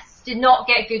 BBS did not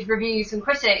get good reviews from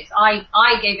critics. I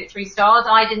gave it 3 stars.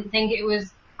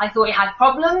 I thought it had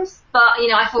problems, but, you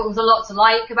know, I thought there was a lot to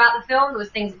like about the film. There was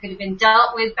things that could have been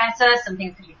dealt with better, some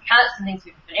things could have been cut, some things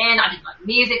could have been put in. I didn't like the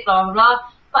music, blah, blah, blah.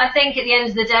 But I think at the end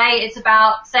of the day, it's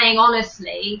about saying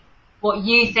honestly what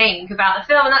you think about the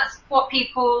film, and that's what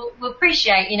people will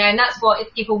appreciate, you know, and that's what,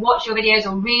 if people watch your videos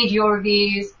or read your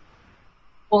reviews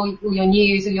or your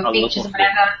news or your features or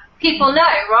whatever, people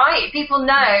know, right? People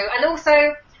know. And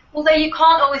also, although you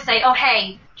can't always say, oh,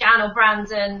 hey, Jan or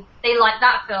Brandon, they like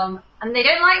that film, and they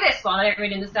don't like this one, I don't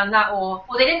really understand that, or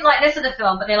they didn't like this other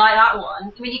film, but they like that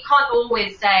one. I mean, you can't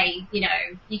always say, you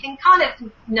know, you can kind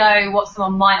of know what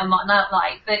someone might or might not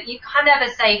like, but you can never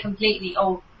say completely,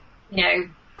 oh, you know,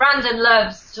 Brandon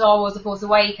loves Star Wars The Force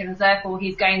Awakens, therefore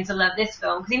he's going to love this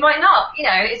film, because he might not, you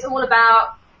know. It's all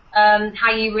about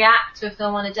how you react to a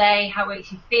film on a day, how it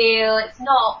makes you feel. It's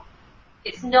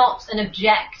not an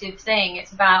objective thing.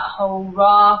 It's about a whole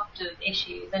raft of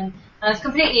issues. And I was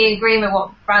completely in agreement with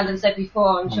what Brandon said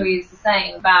before. I'm sure he was the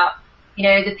same about, you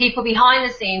know, the people behind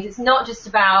the scenes. It's not just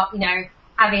about, you know,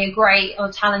 having a great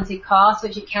or talented cast,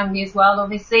 which it can be as well,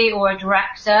 obviously, or a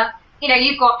director. You know,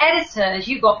 you've got editors,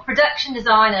 you've got production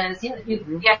designers,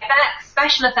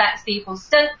 special effects people,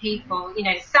 stunt people, you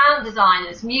know, sound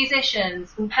designers,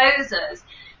 musicians, composers,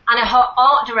 and a whole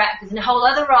art directors, and a whole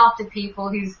other raft of people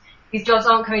whose jobs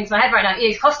aren't coming to my head right now.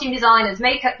 You know, costume designers,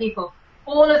 makeup people.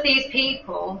 All of these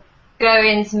people go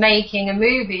into making a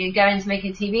movie and go into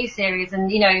making a TV series.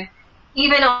 And, you know,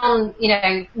 even on, you know,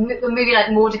 a movie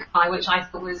like Mordecai, which I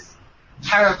thought was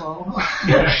terrible,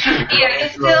 you know,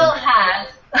 it still has,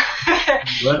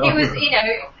 it was, you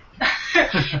know,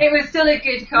 it was still a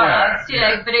good cast, you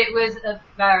know, but it was a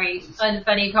very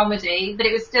funny comedy, but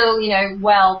it was still, you know,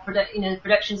 the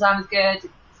production design was good,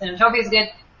 cinematography was good,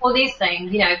 all these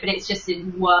things, you know, but it's just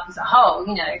didn't work as a whole,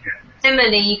 you know.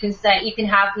 Similarly, you can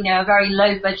have, you know, a very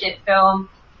low budget film,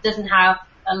 doesn't have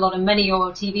a lot of money or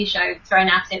a TV show thrown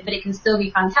at it, but it can still be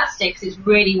fantastic because it's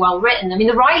really well written. I mean,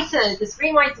 the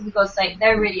screenwriters, for God's sake,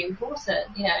 they're really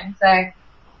important, you know, so.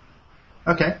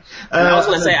 Okay. I was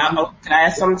going to say, can I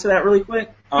add something to that really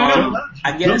quick?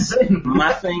 I guess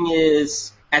my thing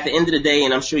is, at the end of the day,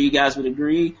 and I'm sure you guys would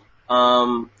agree,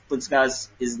 Flix guys,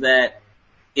 is that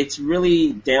it's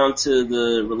really down to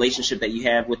the relationship that you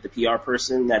have with the PR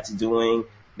person that's doing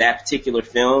that particular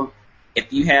film.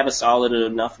 If you have a solid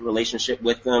enough relationship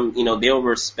with them, you know, they'll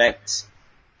respect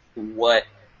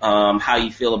how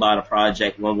you feel about a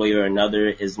project one way or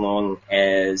another, as long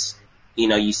as, you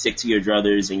know, you stick to your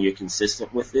druthers and you're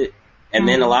consistent with it. And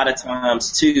then a lot of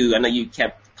times too, I know you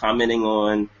kept commenting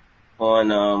on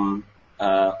the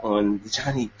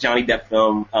Johnny Depp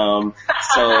film. A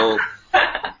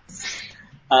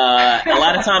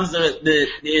lot of times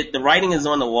the writing is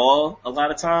on the wall. A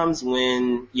lot of times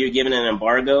when you're given an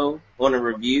embargo on a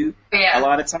review, a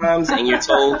lot of times, and you're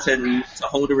told to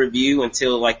hold a review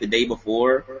until like the day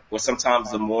before, or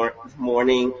sometimes the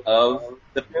morning of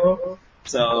the film.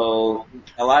 So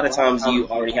a lot of times you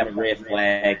already have a red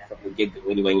flag from the get-go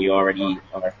anyway, and you already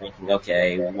are thinking,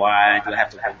 okay, why do I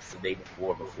have to wait the day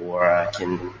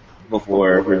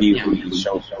before review can be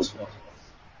shown?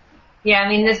 Yeah, I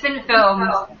mean, there's been films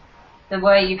the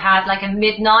way you've had like a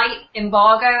midnight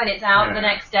embargo and it's out the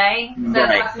next day. So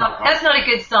that's not a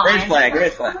good sign. Red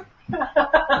flag.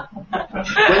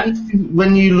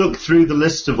 When you look through the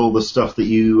list of all the stuff that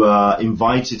you are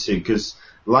invited to, because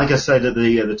like I said at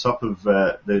the top of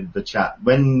the chat,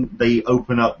 when they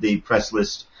open up the press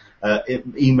list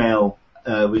email,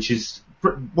 which is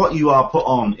what you are put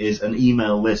on is an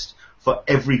email list for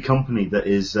every company that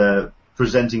is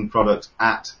presenting products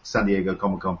at San Diego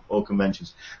Comic-Con or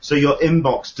conventions. So your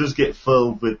inbox does get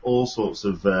filled with all sorts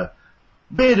of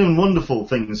weird and wonderful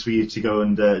things for you to go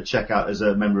and check out as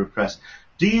a member of press.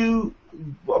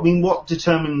 What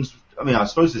determines, I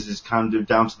suppose this is kind of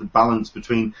down to the balance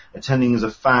between attending as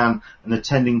a fan and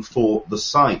attending for the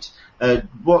site.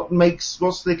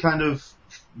 What's the kind of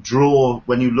draw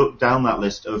when you look down that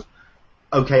list of,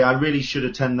 okay, I really should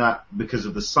attend that because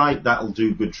of the site, that'll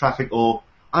do good traffic, or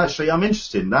actually I'm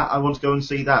interested in that, I want to go and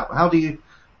see that. How do you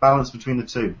balance between the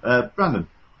two? Brandon?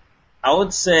 I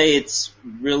would say it's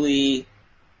really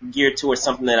geared towards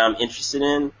something that I'm interested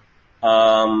in.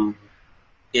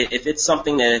 If it's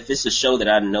a show that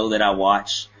I know that I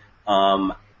watch,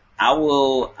 I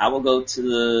will go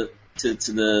to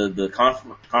the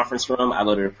conference room. I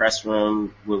go to the press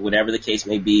room, whatever the case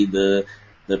may be, the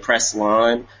press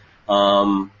line,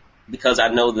 because I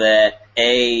know that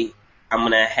I'm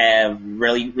gonna have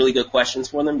really, really good questions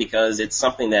for them because it's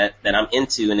something that I'm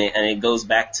into, and it goes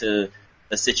back to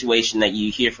a situation that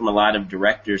you hear from a lot of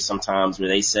directors sometimes where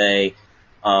they say,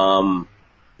 why,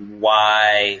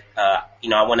 I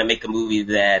want to make a movie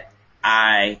that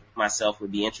I myself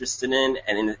would be interested in,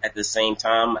 and at the same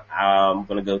time, I'm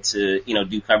going to go to,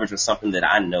 do coverage of something that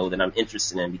I know that I'm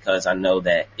interested in because I know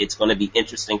that it's going to be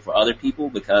interesting for other people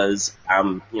because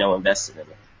I'm, invested in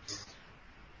it.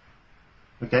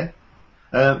 Okay.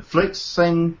 Flix,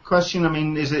 same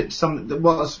question. Is it something?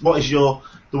 What is the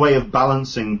way of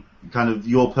balancing kind of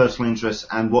your personal interests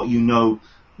and what will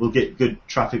get good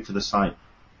traffic for the site?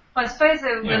 I suppose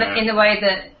in the way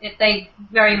that they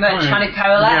very much kind of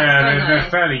coalesce. Yeah, they're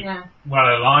fairly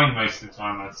well aligned most of the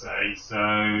time, I'd say. So,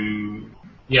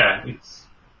 yeah,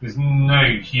 there's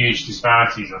no huge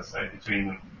disparities, I'd say, between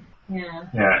them.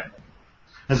 Yeah.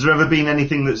 Has there ever been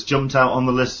anything that's jumped out on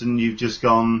the list and you've just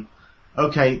gone,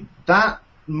 okay, that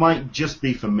might just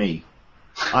be for me?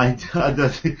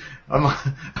 That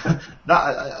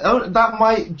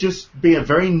might just be a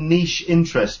very niche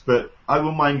interest, but I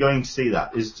wouldn't mind going to see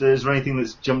that. Is there anything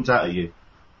that's jumped out at you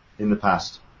in the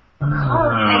past? I can't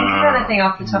think of anything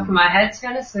off the top of my head, to be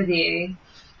honest with you.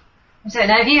 I don't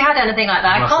know. Have you had anything like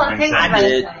that? I can't think of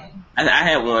anything. I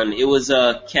had one. It was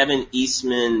Kevin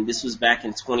Eastman. This was back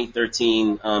in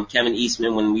 2013. Kevin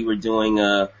Eastman, when we were doing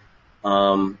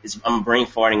I'm brain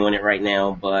farting on it right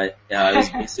now, but it was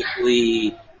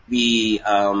basically the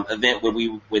event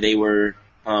where they were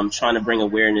trying to bring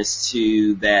awareness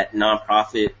to that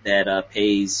nonprofit that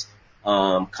pays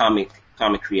comic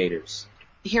creators.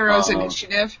 Heroes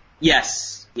Initiative.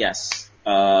 Yes.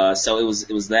 So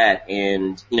it was that,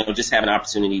 and just have an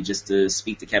opportunity just to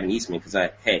speak to Kevin Eastman because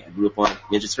I grew up on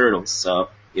Ninja Turtles, so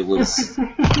it was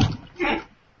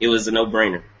it was a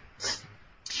no-brainer.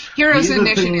 Heroes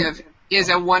Initiative is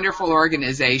a wonderful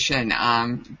organization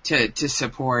to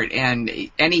support, and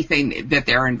anything that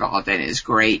they're involved in is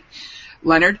great.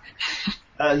 Leonard?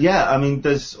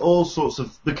 There's all sorts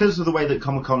of, because of the way that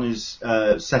Comic-Con is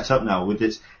set up now with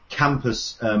its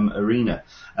campus arena,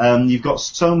 you've got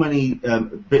so many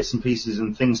bits and pieces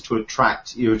and things to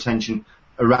attract your attention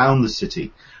around the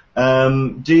city.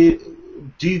 Do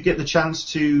you get the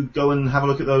chance to go and have a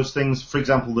look at those things? For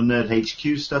example, the Nerd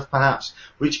HQ stuff, perhaps,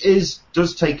 which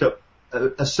does take up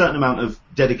a certain amount of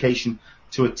dedication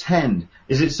to attend.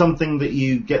 Is it something that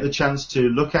you get the chance to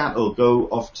look at or go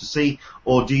off to see,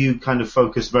 or do you kind of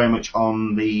focus very much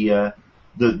on the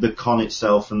con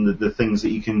itself and the things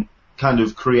that you can kind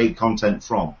of create content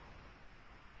from?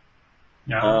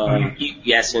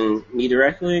 You asking me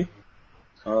directly?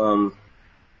 Go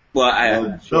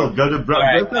to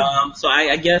Brett. So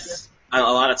I guess a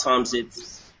lot of times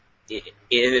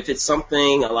if it's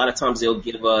something, a lot of times they'll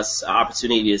give us an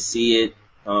opportunity to see it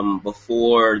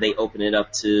before they open it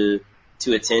up to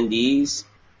attendees.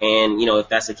 And if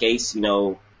that's the case,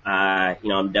 I'm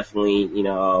definitely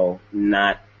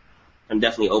I'm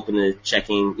definitely open to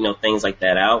checking things like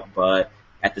that out. But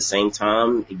at the same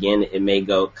time, again, it may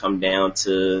come down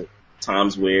to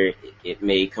times where it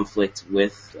may conflict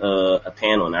with a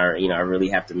panel, and I really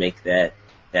have to make that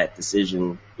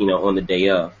decision on the day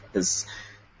of, because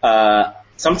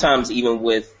sometimes even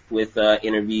with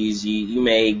interviews you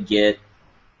may get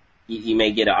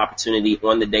an opportunity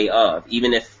on the day of,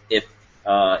 even if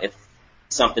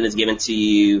something is given to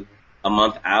you a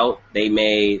month out,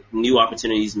 new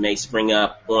opportunities may spring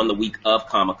up on the week of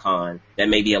Comic-Con. That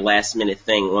may be a last minute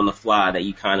thing on the fly that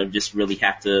you kind of just really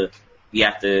have to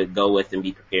go with and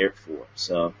be prepared for.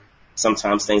 So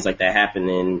sometimes things like that happen,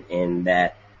 and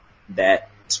that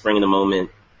spring in the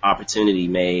moment opportunity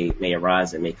may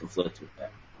arise that may conflict with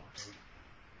that.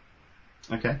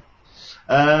 Okay.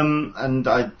 And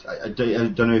I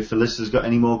don't know if Alyssa's got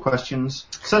any more questions.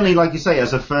 Certainly, like you say,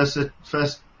 as a first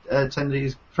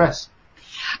attendees press.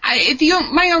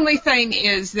 My only thing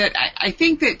is that I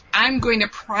think that I'm going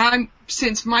to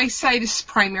since my site is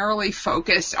primarily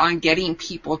focused on getting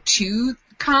people to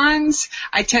cons,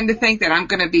 I tend to think that I'm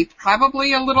going to be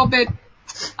probably a little bit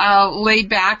laid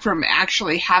back from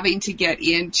actually having to get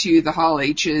into the Hall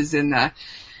H's and the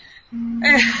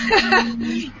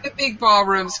big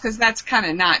ballrooms, because that's kind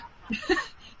of not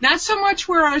so much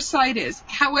where our site is.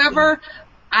 However,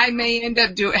 I may end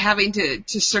up having to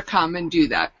succumb and do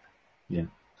that. Yeah.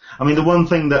 I mean, the one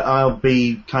thing that I'll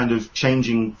be kind of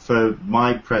changing for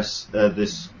my press for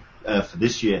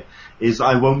this year is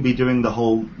I won't be doing the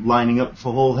whole lining up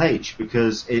for Hall H,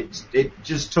 because it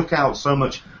just took out so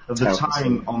much of the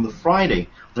time on the Friday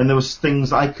when there was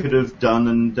things I could have done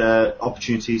and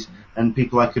opportunities and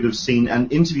people I could have seen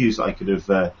and interviews I could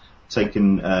have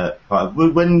taken part of.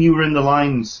 When you were in the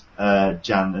lines,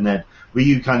 Jan and Ed, were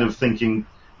you kind of thinking,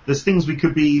 there's things we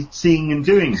could be seeing and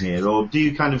doing here, or do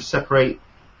you kind of separate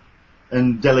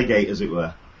and delegate, as it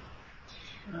were?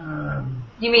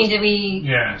 You mean, do we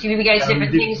go to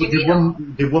different things?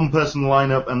 Did one person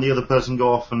line up and the other person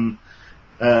go off and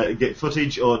get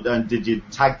footage, or did you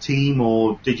tag team,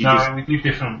 or did you just... No, we do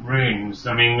different rooms.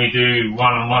 I mean, we do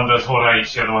one does Hall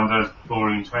H, the other one does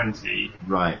Ballroom 20.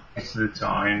 Right. Most of the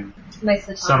time.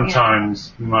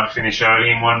 Sometimes we might finish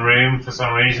early in one room for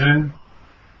some reason.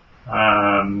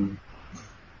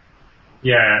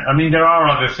 Yeah, I mean, there are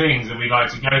other things that we like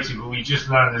to go to, but we just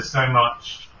learned there's so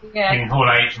much in Hall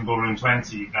H and Ballroom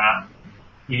 20 that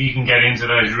if you can get into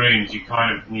those rooms, you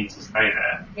kind of need to stay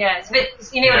there. Yeah, it's a bit,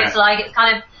 what it's like. It's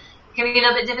kind of, can be a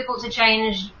little bit difficult to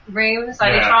change rooms. So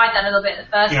we tried that a little bit the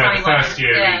first time. The first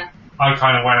year, I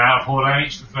kind of went out of Hall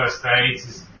H the first day to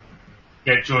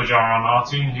get George R.R.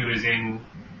 Martin, who was in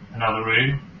another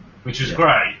room, which was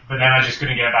great, but then I just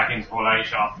couldn't get back into Hall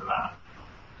H after that.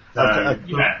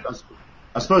 So,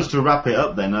 I suppose to wrap it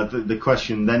up then, the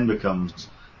question then becomes,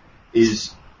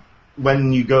 is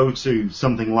when you go to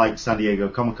something like San Diego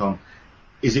Comic-Con,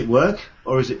 is it work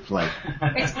or is it play?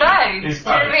 It's both. You know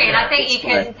what I mean? I think you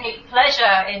can take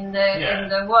pleasure in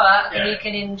the work and you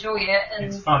can enjoy it. And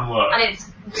it's fun work. And it's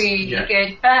really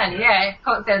good fun,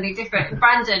 Can't say anything different.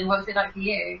 Brandon, what's it like for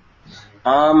you?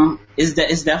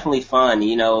 It's definitely fun.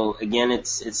 You know, again,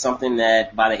 it's something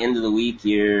that by the end of the week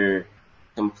you're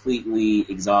completely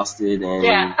exhausted and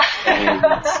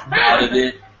out of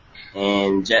it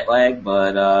and jet lag,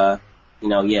 but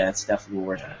it's definitely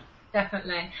worth it.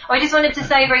 Definitely. I just wanted to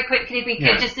say very quickly, if we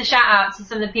could, just a shout out to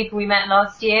some of the people we met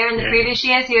last year and the previous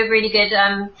years who have really good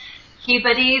Q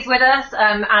buddies with us,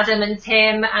 Adam and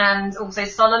Tim and also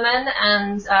Solomon,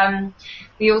 and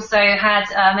we also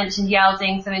had mentioned Yael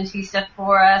doing some interview stuff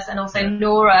for us, and also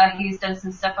Nora, who's done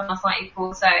some stuff on our site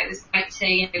before, so it was great to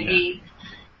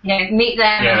meet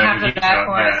them and have them there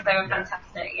for us. They were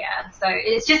fantastic, So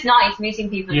it's just nice meeting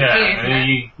people in the queue, isn't it?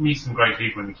 You meet some great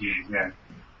people in the queues,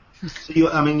 So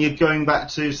you're going back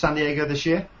to San Diego this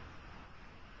year?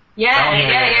 We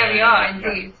are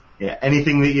indeed. Yeah.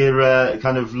 Anything that you're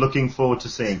kind of looking forward to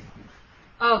seeing?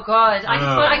 Oh God,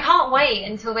 I can't wait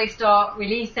until they start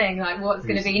releasing like what's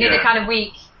going to be. The kind of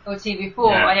week or two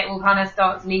before, and it will kind of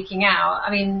start leaking out.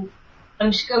 I mean, I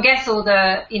guess all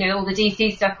the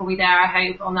DC stuff will be there. I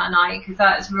hope on that night, because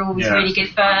that's always really good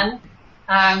fun.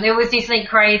 They always do something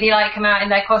crazy, like come out in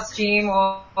their costume,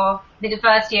 or the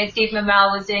first year Stephen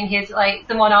Amell was doing his,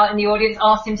 someone out in the audience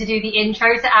asked him to do the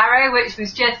intro to Arrow, which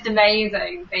was just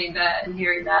amazing being there and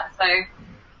hearing that. So,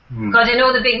 God, in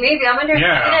all the big movies, I wonder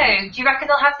if, do you reckon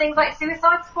they'll have things like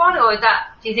Suicide Squad, or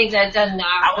do you think they're done now?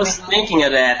 I was thinking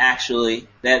of that, actually,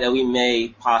 that we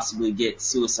may possibly get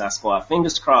Suicide Squad.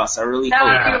 Fingers crossed, I really hope.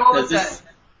 That would be awesome.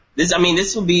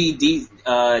 This will be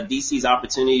DC's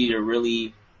opportunity to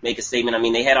really make a statement. I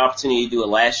mean, they had an opportunity to do it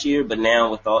last year, but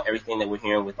now with everything that we're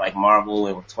hearing with Marvel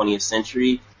and with 20th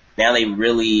Century, now they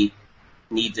really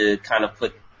need to kind of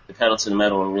put the pedal to the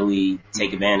metal and really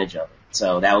take advantage of it.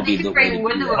 So that would be a good way to do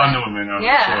Wonder Woman,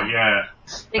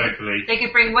 They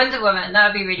could bring Wonder Woman. That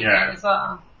would be really good as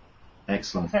well.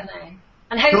 Excellent. Definitely.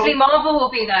 And hopefully Marvel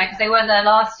will be there, because they weren't there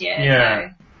last year. Yeah.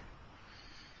 So.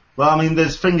 Well, I mean,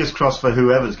 there's fingers crossed for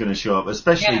whoever's going to show up,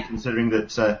 especially considering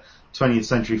that 20th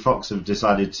Century Fox have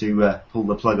decided to pull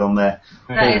the plug on their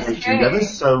Hall H endeavours.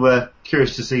 So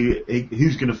curious to see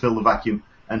who's going to fill the vacuum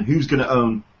and who's going to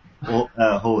own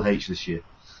Hall H this year.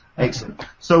 Excellent.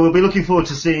 So we'll be looking forward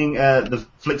to seeing the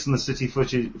Flicks in the City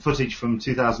footage from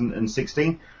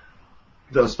 2016.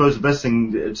 I suppose the best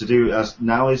thing to do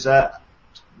now is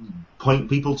point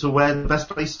people to where the best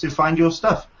place to find your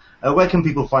stuff. Where can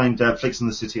people find Flicks in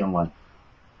the City online?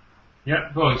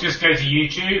 Yeah, well, just go to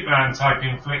YouTube and type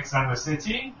in Flicks and the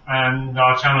City, and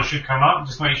our channel should come up.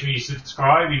 Just make sure you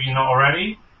subscribe if you're not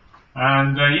already.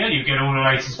 And you get all the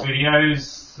latest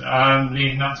videos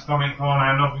leading up to Comic-Con,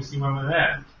 and obviously when we're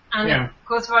there. And of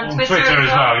course we're on Twitter as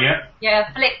well, yeah.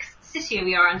 Yeah, Flicks City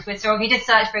we are on Twitter. Or if you just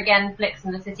search for, again, Flicks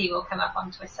in the City, will come up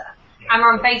on Twitter. Yeah. And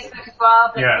we're on Facebook as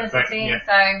well, Flicks in the City,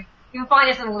 so you can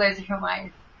find us in all those different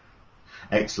ways.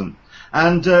 Excellent.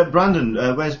 And Brandon,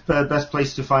 where's the best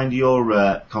place to find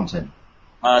your content?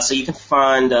 So you can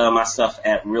find my stuff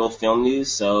at Real Film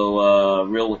News, so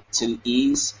Real with 2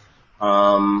 E's.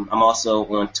 I'm also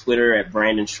on Twitter at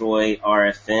Brandon Troy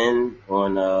RFN,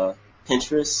 on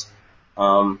Pinterest.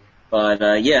 I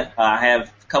have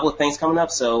a couple of things coming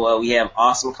up. So we have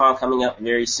AwesomeCon coming up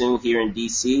very soon here in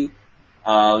DC,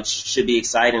 which should be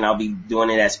exciting. I'll be doing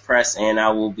it as press, and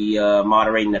I will be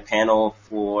moderating a panel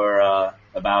for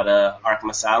about Arkham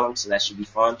Asylum, so that should be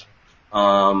fun.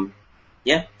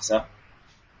 So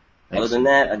other than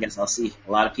that, I guess I'll see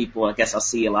a lot of people. I guess I'll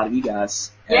see a lot of you guys.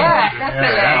 Yeah,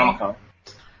 definitely.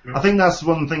 I think that's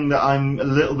one thing that I'm a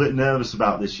little bit nervous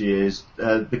about this year is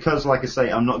because, like I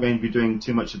say, I'm not going to be doing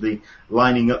too much of the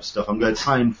lining up stuff. I'm going to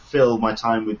try and fill my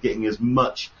time with getting as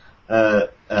much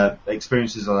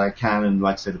experiences as I can, and,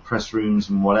 like I say, the press rooms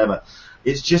and whatever.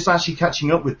 It's just actually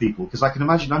catching up with people, because I can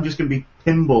imagine I'm just going to be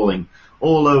pinballing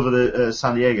all over the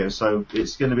San Diego. So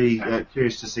it's going to be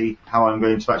curious to see how I'm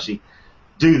going to actually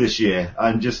do this year.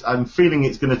 I'm feeling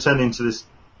it's going to turn into this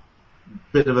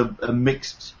bit of a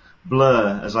mixed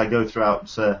blur as I go throughout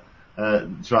the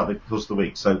course of the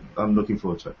week. So I'm looking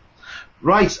forward to it.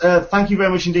 Right, thank you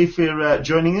very much indeed for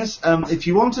joining us. If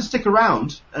you want to stick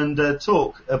around and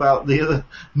talk about the other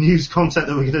news content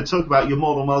that we're going to talk about, you're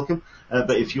more than welcome.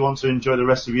 But if you want to enjoy the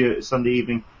rest of your Sunday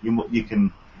evening, you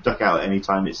can duck out at any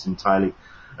time. It's entirely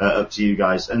up to you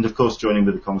guys. And, of course, joining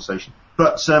with the conversation.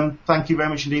 But thank you very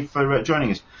much indeed for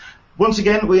joining us. Once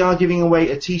again, we are giving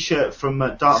away a T-shirt from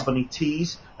Dark Bunny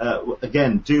Tees.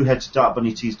 Again, do head to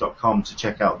darkbunnytees.com to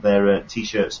check out their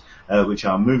T-shirts, which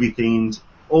are movie-themed,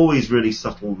 always really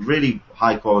subtle, really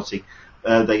high quality.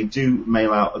 They do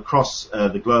mail out across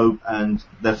the globe, and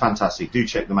they're fantastic. Do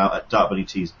check them out at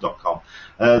darkbunnytees.com.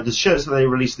 The shirts that they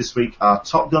released this week are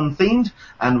Top Gun themed,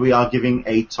 and we are giving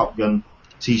a Top Gun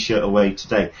T-shirt away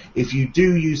today. If you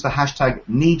do use the hashtag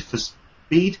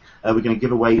 #NeedForSpeed, we're going to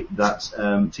give away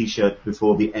that T-shirt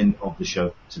before the end of the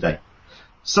show today.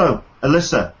 So,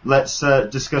 Alyssa, let's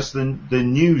discuss the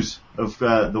news of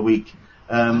the week.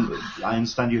 I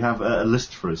understand you have a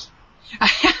list for us.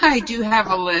 I do have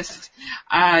a list.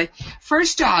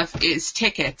 First off is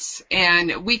tickets,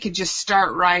 and we could just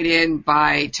start right in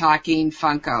by talking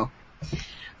Funko.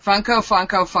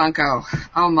 Funko.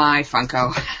 Oh my,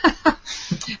 Funko.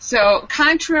 So,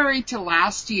 contrary to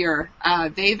last year,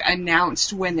 they've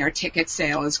announced when their ticket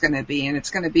sale is going to be, and it's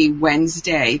going to be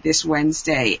this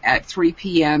Wednesday at 3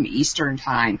 p.m. Eastern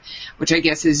Time, which I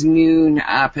guess is noon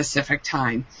Pacific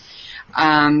Time.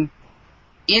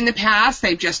 In the past,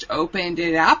 they've just opened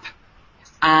it up.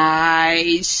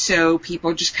 So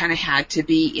people just kind of had to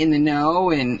be in the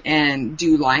know and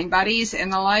do line buddies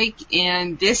and the like.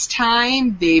 And this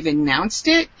time, they've announced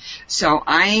it. So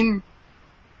I'm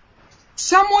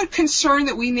somewhat concerned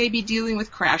that we may be dealing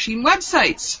with crashing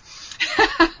websites.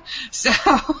 So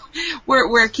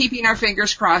we're keeping our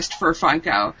fingers crossed for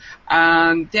Funko.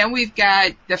 Then we've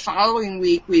got the following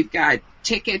week, we've got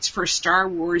tickets for Star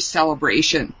Wars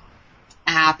Celebration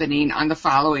happening on the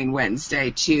following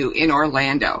Wednesday too in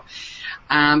Orlando,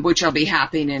 which will be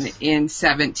happening in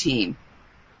 17.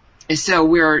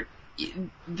 So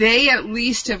they at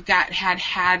least have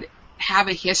have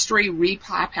a history,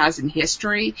 ReedPop has a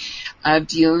history of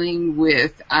dealing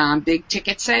with big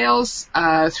ticket sales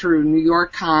through New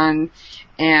York Con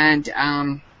and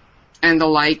the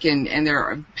like, and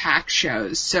their pack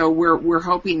shows. So we're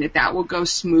hoping that will go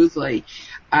smoothly.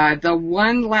 The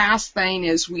one last thing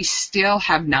is we still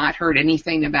have not heard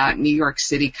anything about New York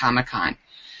City Comic-Con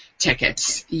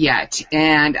tickets yet.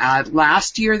 And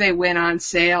last year they went on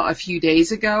sale a few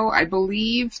days ago, I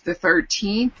believe, the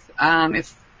 13th,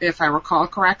 if I recall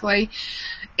correctly.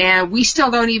 And we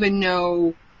still don't even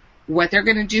know what they're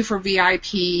going to do for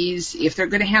VIPs, if they're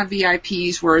going to have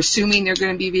VIPs. We're assuming they're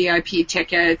going to be VIP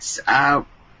tickets.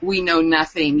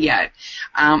 nothing yet.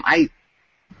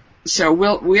 So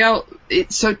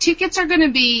tickets are going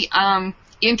to be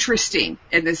interesting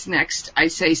in this next, I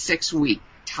say, 6-week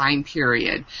time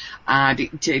period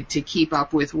to keep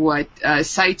up with what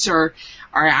sites are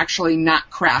actually not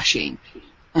crashing.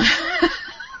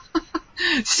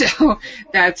 So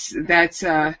that's.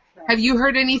 Have you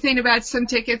heard anything about some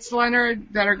tickets,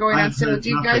 Leonard, that are going on sale? Do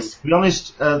you guys? To be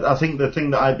honest, I think the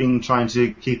thing that I've been trying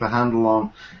to keep a handle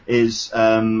on is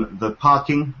the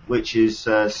parking, which is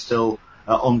still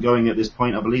ongoing at this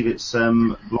point. I believe it's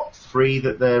block 3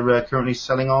 that they're currently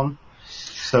selling on.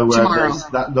 So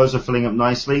those are filling up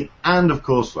nicely. And of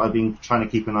course, I've been trying to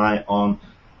keep an eye on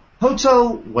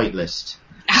hotel waitlist,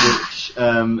 which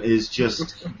is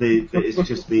just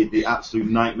the absolute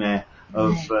nightmare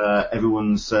of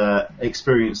everyone's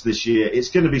experience this year. It's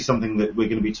going to be something that we're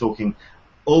going to be talking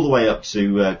all the way up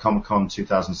to Comic-Con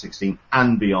 2016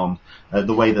 and beyond.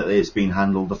 The way that it's been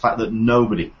handled, the fact that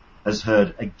nobody has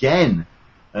heard again.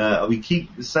 We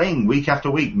keep saying week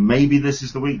after week, maybe this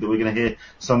is the week that we're going to hear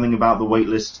something about the wait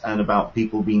list and about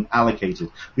people being allocated.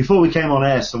 Before we came on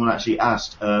air, someone actually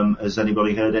asked, has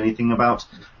anybody heard anything about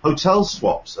hotel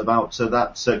swaps, about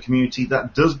that community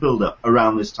that does build up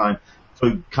around this time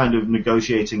for kind of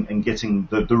negotiating and getting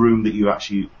the room that you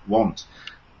actually want.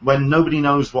 When nobody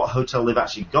knows what hotel they've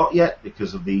actually got yet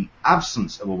because of the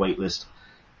absence of a wait list,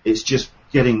 it's just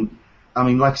getting, I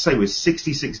mean, like I say, we're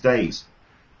 66 days.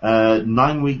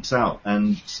 9 weeks out,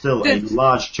 and still a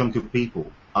large chunk of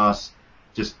people are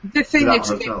just without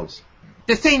hotels.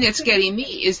 The thing that's getting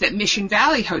me is that Mission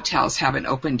Valley hotels haven't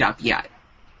opened up yet.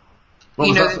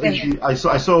 Well, I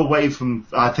saw a wave from,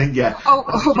 I think, yeah.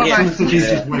 He's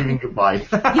just waving goodbye.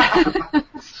 I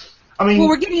mean, well,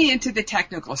 we're getting into the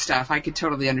technical stuff. I could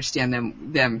totally understand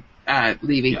them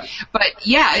leaving, but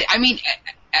yeah, I mean.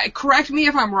 Correct me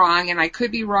if I'm wrong, and I could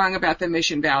be wrong about the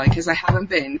Mission Valley because I haven't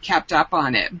been kept up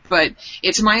on it, but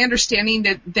it's my understanding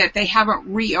that they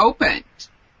haven't reopened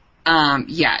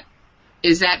yet.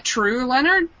 Is that true,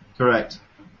 Leonard? Correct.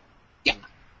 Yeah.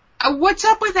 What's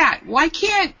up with that? Why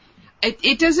can't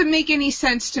it doesn't make any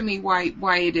sense to me why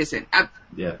it isn't.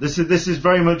 Yeah, this is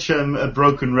very much a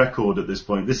broken record at this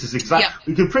point. This is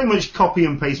we could pretty much copy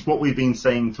and paste what we've been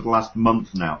saying for the last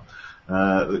month now.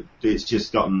 It's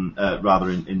just gotten rather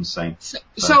insane.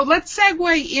 So let's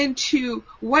segue into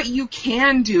what you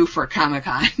can do for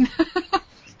Comic-Con.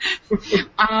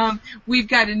 We've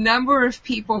got a number of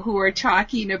people who are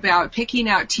talking about picking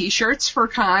out T-shirts for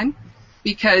Con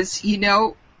because,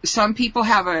 some people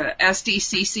have a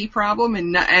SDCC problem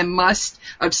and must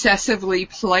obsessively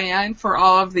plan for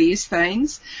all of these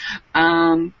things.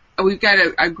 We've got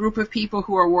a group of people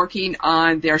who are working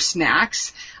on their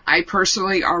snacks. I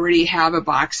personally already have a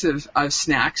box of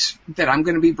snacks that I'm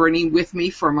going to be bringing with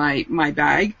me for my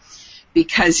bag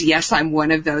because, yes, I'm one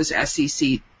of those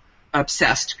SEC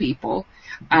obsessed people.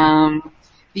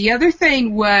 The other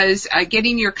thing was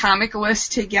getting your comic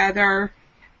list together,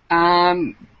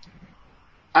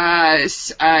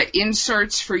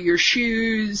 inserts for your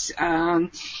shoes,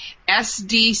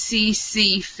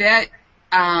 SDCC Fit,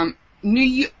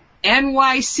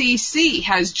 NYCC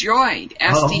has joined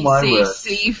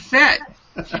SDCC Fit.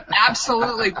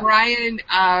 Absolutely.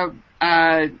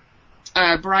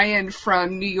 Brian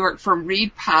from New York from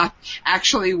Reed Pop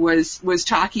actually was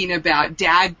talking about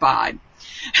dad bod.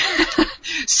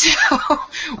 So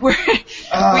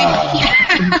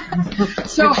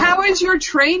so how has your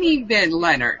training been,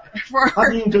 Leonard?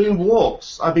 I've been doing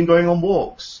walks. I've been going on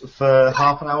walks for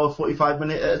half an hour, 45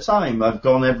 minutes at a time. I've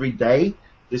gone every day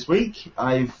this week.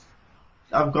 I've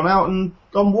gone out and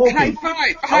gone walking.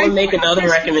 I would make another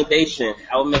recommendation.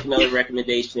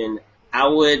 I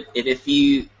would, if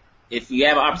you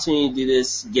have an opportunity to do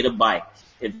this, get a bike.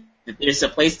 If there's a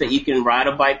place that you can ride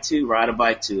a bike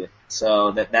to it.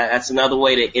 So that's another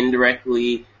way to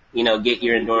indirectly, get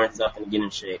your endurance up and get in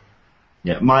shape.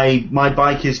 Yeah, my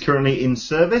bike is currently in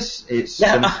service. It's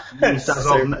it's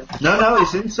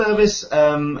in service.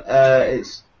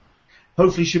 It's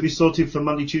hopefully should be sorted for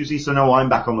Monday, Tuesday. So no, I'm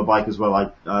back on the bike as well.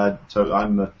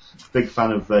 I'm a big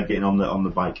fan of getting on the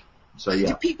bike. So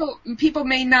yeah. People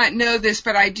may not know this,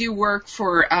 but I do work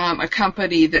for a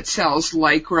company that sells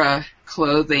Lycra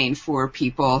clothing for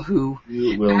people who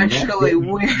actually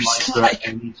wear Lycra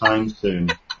anytime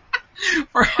soon.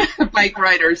 For bike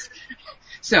riders.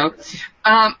 So,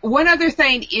 one other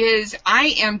thing is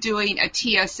I am doing a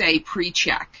TSA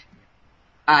pre-check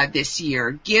this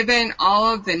year, given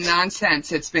all of the nonsense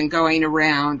that's been going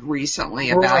around recently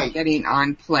about getting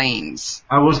on planes.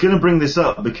 I was going to bring this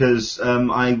up because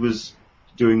I was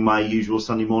doing my usual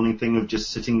Sunday morning thing of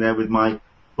just sitting there with my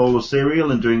bowl of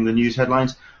cereal and doing the news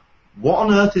headlines. what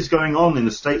on earth is going on in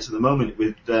the States at the moment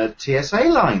with TSA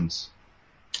lines?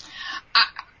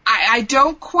 I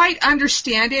don't quite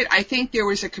understand it. I think there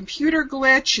was a computer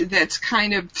glitch that's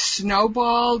kind of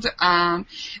snowballed.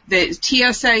 The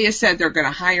TSA has said they're going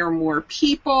to hire more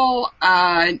people.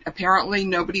 Apparently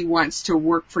nobody wants to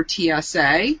work for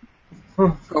TSA.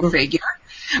 Go figure.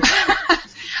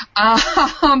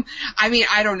 I mean,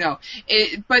 I don't know.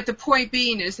 But the point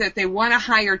being is that they want to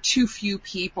hire too few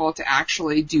people to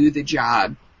actually do the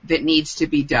job that needs to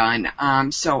be done.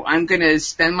 So I'm going to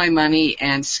spend my money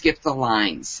and skip the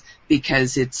lines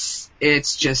because it's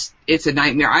a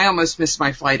nightmare. I almost missed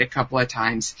my flight a couple of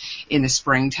times in the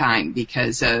springtime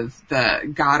because of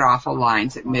the god-awful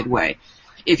lines at Midway.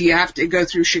 If you have to go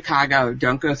through Chicago,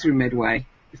 don't go through Midway.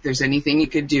 If there's anything you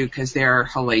could do, because they're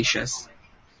hellacious.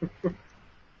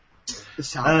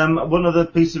 One other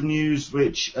piece of news,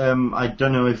 which I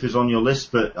don't know if is on your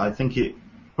list, but I think it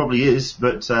probably is,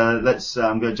 but I'm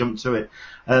going to jump to it.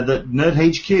 That Nerd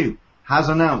HQ has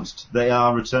announced they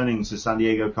are returning to San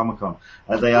Diego Comic-Con.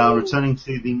 They are returning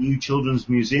to the new Children's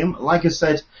Museum. Like I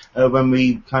said, when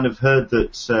we kind of heard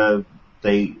that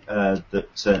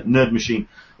Nerd Machine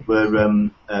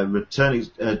were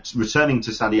returning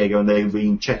to San Diego and they've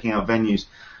been checking out venues,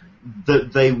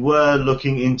 that they were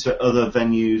looking into other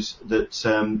venues.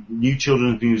 That New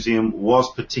Children's Museum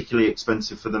was particularly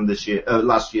expensive for them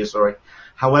last year.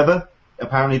 However,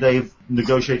 apparently they've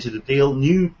negotiated a deal.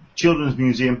 New Children's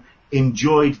Museum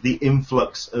enjoyed the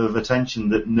influx of attention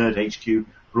that Nerd HQ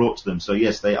brought to them. So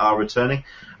yes, they are returning.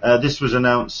 This was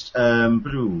announced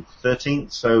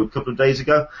 13th, so a couple of days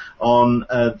ago, on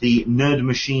the Nerd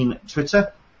Machine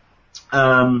Twitter.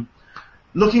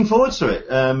 Looking forward to it.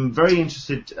 Very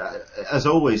interested, as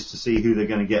always, to see who they're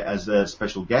going to get as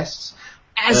special guests.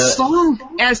 As long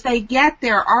as they get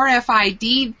their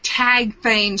RFID tag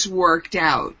things worked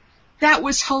out. That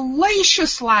was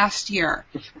hellacious last year.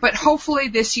 But hopefully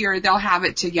this year they'll have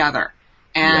it together.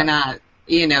 And,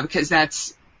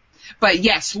 because but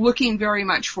yes, looking very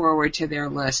much forward to their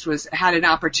list. Had an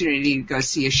opportunity to go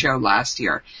see a show last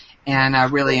year. And I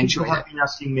really enjoyed it. People have been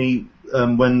asking me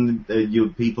when your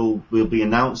people will be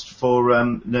announced for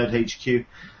Nerd HQ.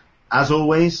 As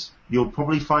always, you'll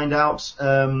probably find out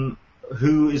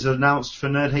who is announced for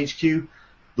Nerd HQ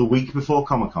the week before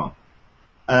Comic-Con.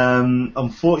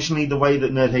 Unfortunately, the way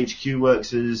that Nerd HQ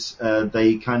works is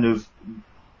they kind of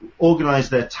organize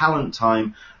their talent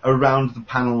time around the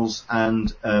panels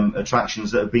and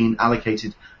attractions that have been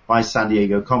allocated by San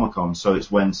Diego Comic-Con. So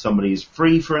it's when somebody is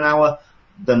free for an hour,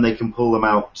 then they can pull them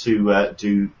out to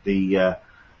do the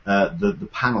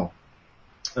panel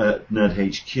at Nerd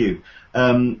HQ.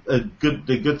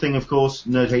 The good thing, of course,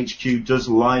 Nerd HQ does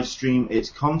live stream its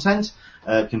content,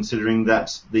 considering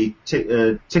that the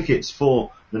tickets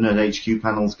for the Nerd HQ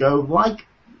panels go like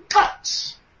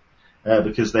that,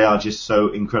 because they are just so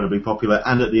incredibly popular.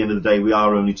 And at the end of the day, we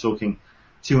are only talking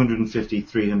 250,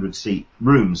 300 seat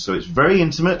rooms, so it's very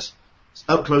intimate, it's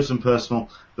up close and personal,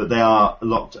 but they are a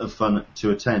lot of fun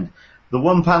to attend. The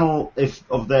one panel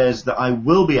of theirs that I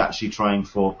will be actually trying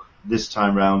for this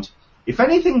time round, if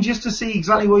anything just to see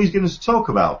exactly what he's going to talk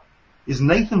about, is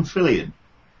Nathan Fillion.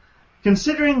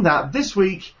 Considering that this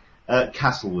week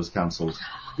Castle was cancelled,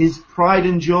 his pride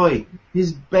and joy,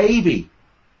 his baby.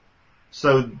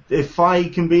 So if I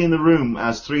can be in the room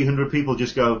as 300 people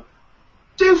just go,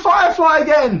 do Firefly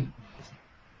again!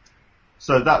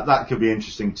 So that could be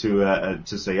interesting to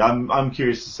see. I'm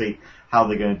curious to see how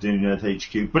they're going to do Nerd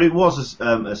HQ. But it was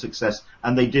a success,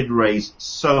 and they did raise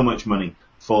so much money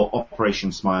for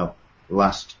Operation Smile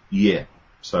last year.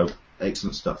 So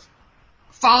excellent stuff.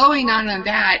 Following on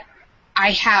that,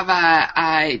 I have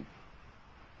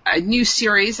a new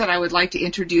series that I would like to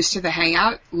introduce to the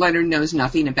Hangout. Leonard knows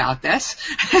nothing about this,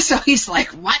 so he's like,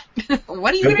 "What?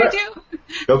 What are you going to do?"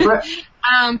 Go for it.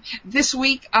 This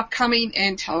week, upcoming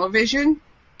in television,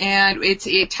 and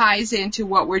it ties into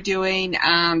what we're doing.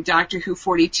 Doctor Who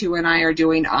 42 and I are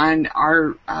doing on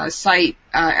our site,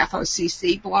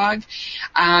 FOCC blog.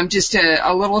 Just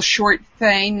a little short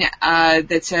thing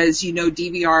that says,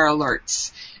 DVR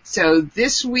alerts. So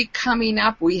this week coming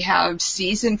up, we have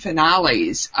season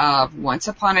finales of Once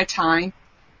Upon a Time,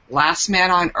 Last Man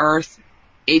on Earth,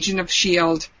 Agent of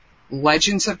S.H.I.E.L.D.,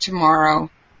 Legends of Tomorrow,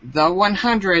 The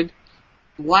 100,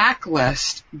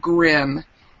 Blacklist, Grimm,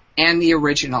 and the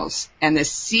originals, and the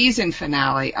season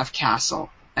finale of Castle,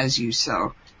 as you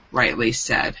so rightly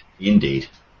said. Indeed.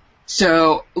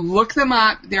 So look them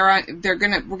up. We're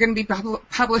gonna be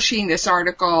publishing this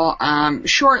article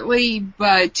shortly,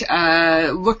 but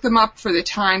look them up for the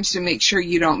times to make sure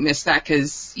you don't miss that,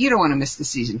 because you don't want to miss the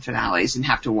season finales and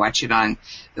have to watch it on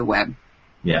the web.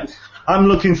 Yeah. I'm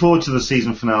looking forward to the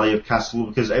season finale of Castle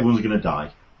because everyone's going to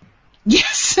die.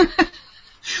 Yes.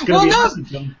 It's going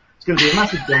to be a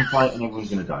massive gunfight and everyone's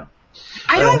going to die.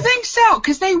 I don't think so,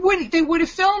 because they would have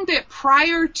filmed it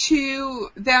prior to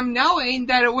them knowing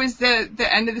that it was the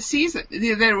end of the season,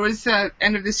 that it was the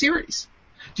end of the series.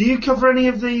 Do you cover any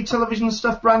of the television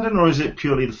stuff, Brandon, or is it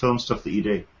purely the film stuff that you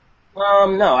do?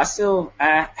 No,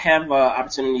 I have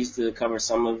opportunities to cover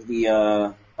some of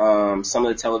the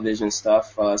television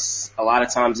stuff. A lot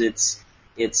of times it's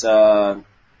the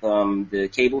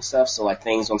cable stuff, so like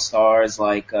things on Stars,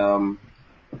 like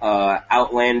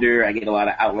Outlander. I get a lot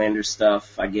of Outlander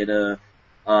stuff. I get a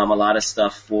lot of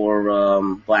stuff for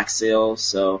Black Sail.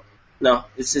 So no,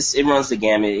 it runs the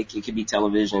gamut. It could be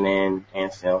television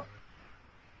and film.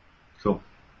 Cool.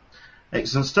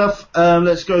 Excellent stuff.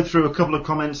 Let's go through a couple of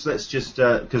comments. Let's just,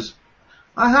 because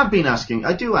I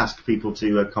do ask people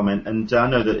to comment, and I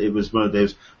know that it was one of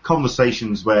those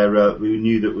conversations where we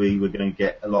knew that we were going to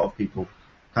get a lot of people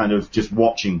kind of just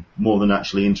watching more than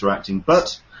actually interacting.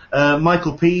 But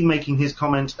Michael P. making his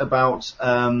comment about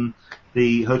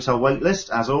the hotel wait list,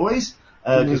 as always,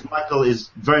 because Michael is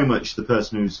very much the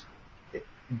person who's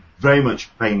very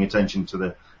much paying attention to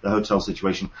the hotel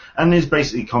situation, and is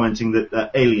basically commenting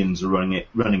that aliens are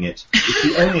running it. It's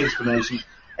the only explanation.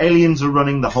 Aliens are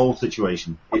running the whole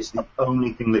situation. It's the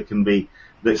only thing that can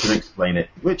explain it,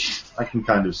 which I can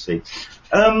kind of see.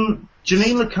 Janine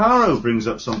Licaro brings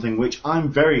up something which I'm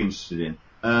very interested in.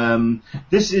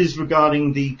 This is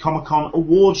regarding the Comic-Con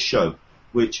Awards show,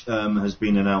 which has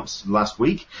been announced last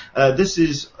week. This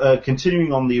is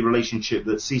continuing on the relationship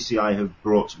that CCI have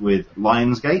brought with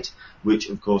Lionsgate, which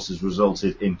of course has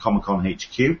resulted in Comic-Con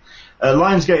HQ.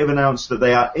 Lionsgate have announced that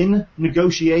they are in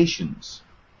negotiations,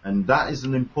 and that is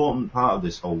an important part of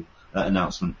this whole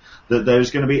announcement, that there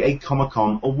is going to be a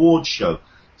Comic-Con Awards show.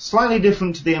 Slightly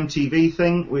different to the MTV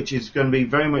thing, which is going to be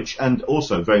very much, and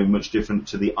also very much different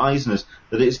to the Eisners,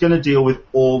 that it's going to deal with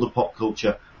all the pop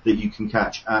culture that you can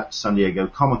catch at San Diego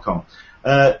Comic-Con.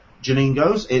 Janine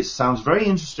goes, it sounds very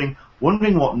interesting,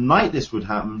 wondering what night this would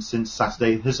happen since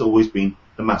Saturday has always been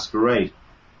the Masquerade.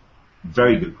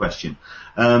 Very good question.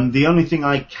 The only thing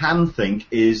I can think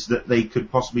is that they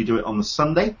could possibly do it on the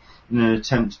Sunday in an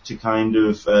attempt to kind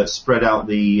of spread out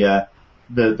the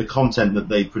content that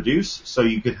they produce, so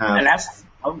you could have... And I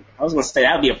was going to say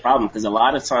that would be a problem, because a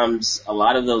lot of times, a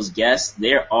lot of those guests,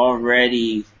 they're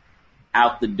already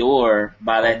out the door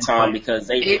by that time because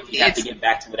they have to get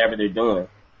back to whatever they're doing.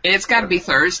 It's got to be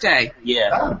Thursday. Yeah.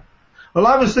 Oh. Well,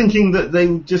 I was thinking that they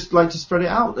would just like to spread it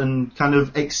out and kind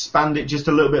of expand it just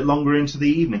a little bit longer into the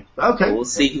evening. Okay. We'll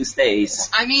see who stays.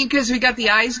 I mean, because we got the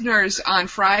Eisners on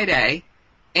Friday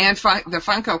and the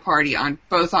Funko Party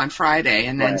both on Friday,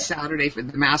 and then Saturday for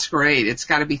the Masquerade. It's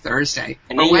got to be Thursday.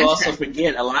 And then you also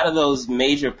forget, a lot of those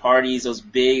major parties, those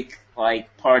big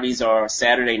parties are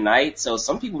Saturday night, so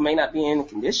some people may not be in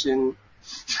condition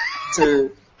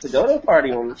to go to a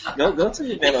party go to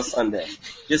the event on Sunday.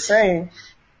 Just saying.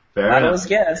 Fair enough. Those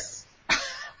guests.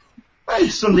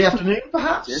 Sunday afternoon,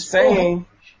 perhaps. Just saying.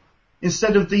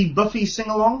 Instead of the Buffy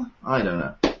sing-along? I don't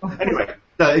know. Anyway,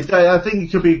 I think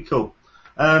it could be cool.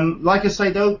 Like I say,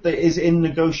 though, it is in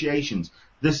negotiations.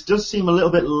 This does seem a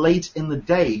little bit late in the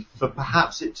day for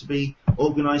perhaps it to be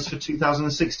organised for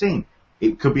 2016.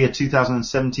 It could be a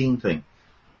 2017 thing.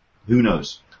 Who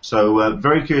knows? So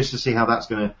very curious to see how that's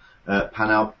going to pan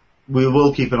out. We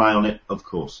will keep an eye on it, of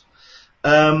course.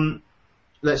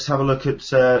 Let's have a look at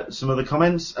some of the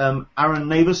comments. Aaron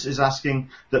Navas is asking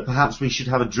that perhaps we should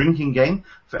have a drinking game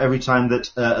for every time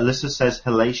that Alyssa says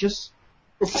hellacious.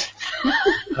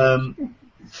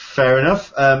 Fair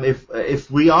enough.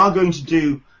 If we are going to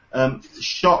do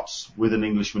shots with an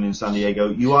Englishman in San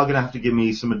Diego, you are going to have to give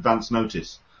me some advance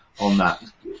notice on that,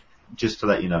 just to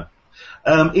let you know.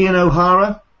 Ian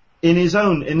O'Hara, in his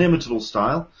own inimitable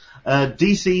style,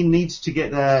 DC needs to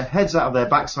get their heads out of their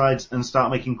backsides and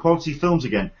start making quality films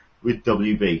again with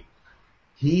WB.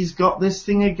 He's got this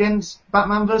thing against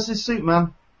Batman vs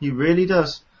Superman. He really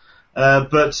does.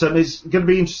 But it's going to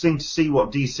be interesting to see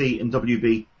what DC and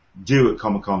WB do at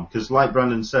Comic-Con, because like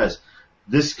Brandon says,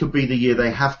 this could be the year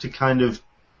they have to kind of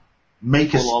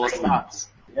make a statement.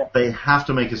 Yeah. They have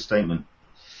to make a statement.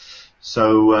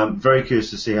 So very curious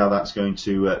to see how that's going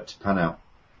to pan out.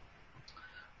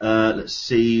 Let's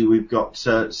see, we've got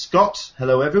Scott.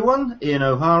 Hello, everyone. Ian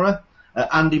O'Hara.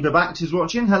 Andy Babact is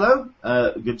watching. Hello.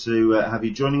 Good to have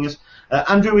you joining us.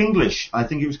 Andrew English. I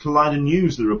think it was Collider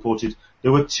News that reported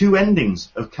there were 2 endings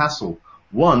of Castle.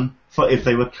 One for if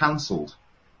they were cancelled.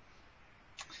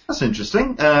 That's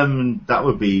interesting. That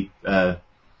would be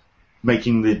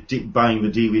making buying the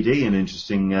DVD an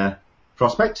interesting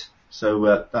prospect.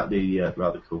 So that'd be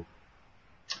rather cool.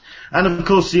 And of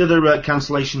course, the other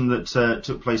cancellation that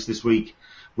took place this week,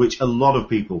 which a lot of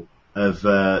people have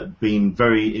been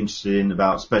very interested in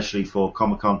about, especially for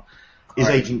Comic-Con, is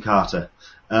Agent Carter.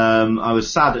 I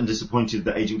was sad and disappointed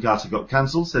that Agent Carter got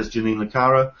cancelled, says Janine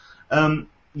Lecaro.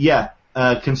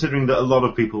 Considering that a lot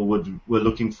of people were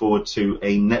looking forward to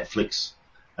a Netflix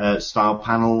style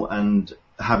panel and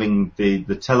having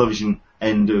the television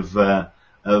end of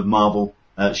Marvel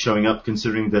showing up,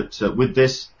 considering that with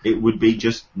this it would be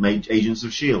just made Agents of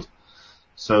S.H.I.E.L.D.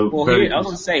 So, well, I was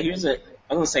gonna say here's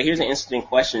an interesting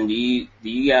question. Do you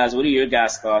guys, what are your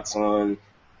guys' thoughts on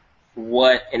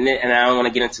what? And I don't want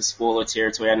to get into spoiler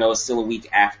territory. I know it's still a week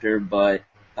after, but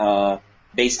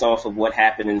based off of what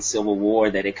happened in Civil War,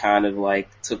 that it kind of like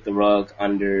took the rug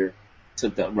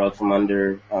from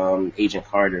under Agent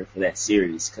Carter for that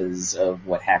series because of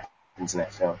what happens in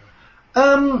that film.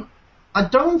 I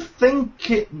don't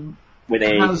think it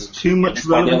has too much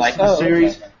relevance to the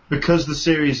series because the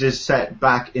series is set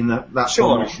back in that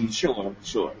formation. Sure.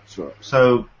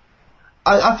 So,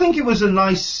 I think it was a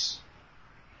nice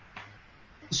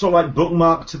sort of like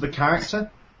bookmark to the character.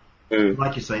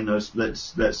 Like you say, no,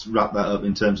 let's wrap that up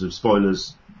in terms of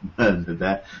spoilers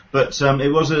there. But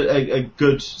it was a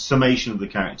good summation of the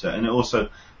character, and it also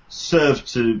served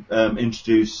to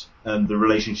introduce the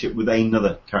relationship with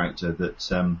another character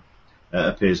that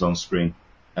appears on screen.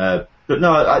 But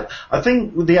no, I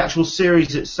think with the actual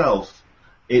series itself,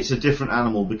 it's a different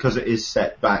animal because it is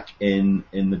set back in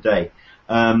the day.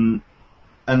 And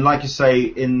like you say,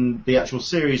 in the actual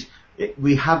series,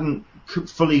 we hadn't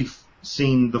fully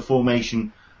seen the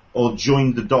formation or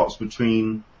joined the dots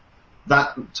between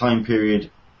that time period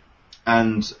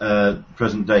and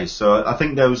present day. So I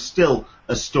think there was still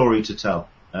a story to tell.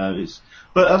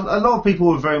 But a lot of people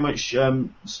were very much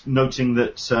noting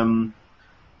that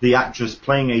the actress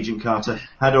playing Agent Carter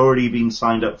had already been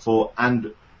signed up for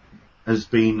and has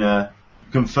been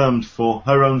confirmed for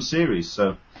her own series.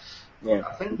 So yeah,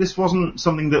 I think this wasn't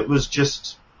something that was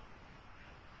just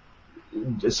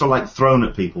sort of like thrown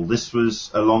at people. This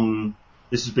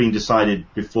has been decided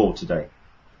before today,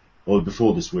 or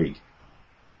before this week.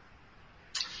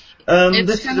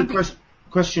 This is a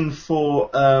question for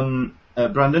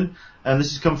Brandon, and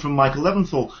this has come from Michael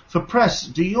Leventhal. For press,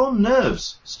 do your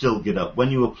nerves still get up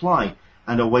when you apply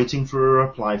and are waiting for a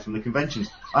reply from the conventions?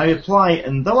 I apply,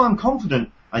 and though I'm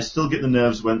confident, I still get the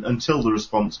nerves until the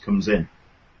response comes in.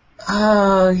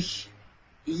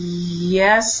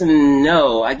 Yes and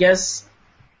no. I guess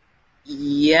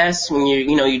yes, when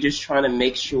you're just trying to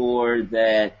make sure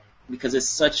that, because it's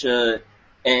such and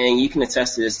you can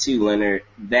attest to this too, Leonard,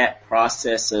 that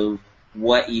process of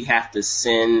what you have to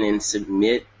send and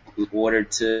submit in order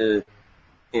to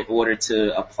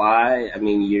apply. I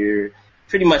mean, you're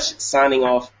pretty much signing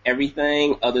off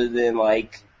everything other than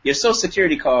like your social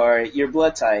security card, your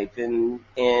blood type, and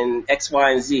X,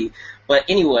 Y, and Z. But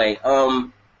anyway,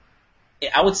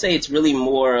 I would say it's really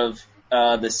more of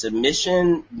the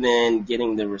submission than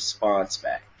getting the response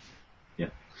back. Yeah.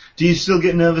 Do you still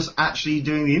get nervous actually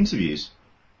doing the interviews?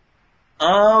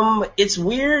 It's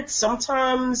weird.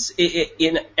 Sometimes,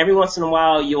 every once in a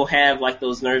while, you'll have like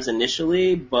those nerves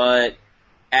initially, but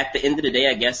at the end of the day,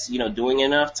 I guess, doing it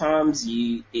enough times,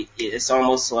 it's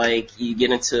almost like you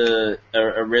get into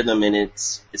a rhythm, and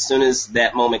as soon as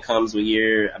that moment comes where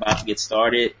you're about to get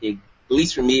started, at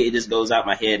least for me, it just goes out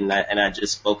my head, and I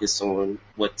just focus on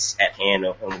what's at hand,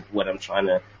 on what I'm trying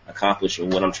to accomplish or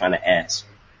what I'm trying to ask.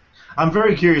 I'm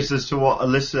very curious as to what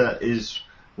Alyssa is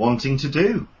wanting to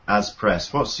do as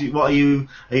press. What are you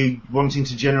wanting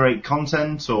to generate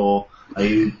content, or are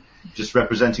you just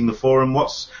representing the forum?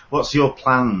 What's your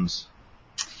plans?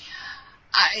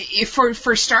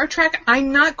 For Star Trek,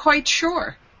 I'm not quite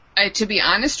sure. To be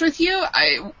honest with you,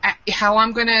 how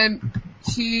I'm going to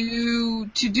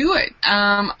do it.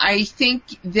 I think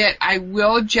that I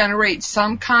will generate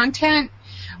some content,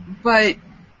 but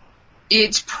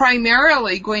it's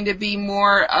primarily going to be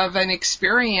more of an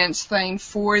experience thing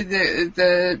for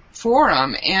the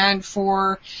forum and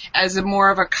as more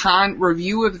of a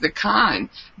review of the con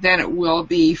than it will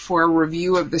be for a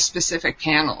review of the specific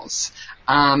panels.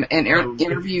 And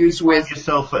interviews with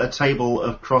yourself at a table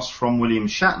across from William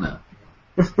Shatner.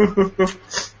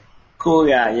 Cool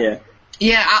guy, yeah.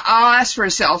 Yeah, I'll ask for a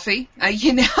selfie.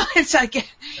 It's like,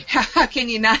 how can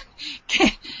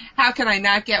I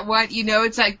not get one?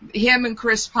 It's like him and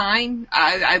Chris Pine.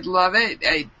 I'd love it.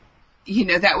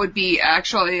 That would be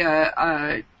actually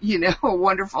a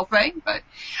wonderful thing. But,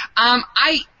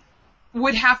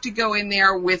 would have to go in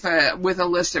there with a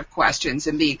list of questions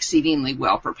and be exceedingly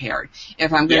well prepared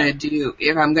if I'm going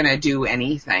to do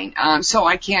anything. So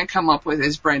I can't come up with,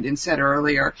 as Brendan said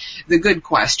earlier, the good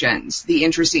questions, the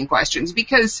interesting questions,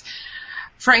 because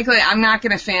frankly, I'm not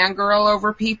going to fangirl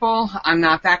over people. I'm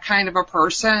not that kind of a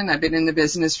person. I've been in the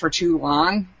business for too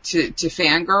long to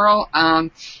fangirl.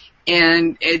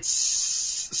 And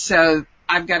so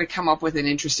I've got to come up with an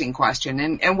interesting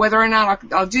question, and whether or not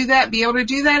I'll do that, be able to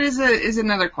do that is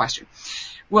another question.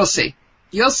 We'll see.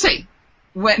 You'll see.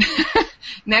 When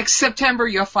next September,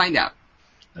 you'll find out.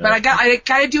 But I got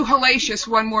to do Hellacious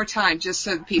one more time, just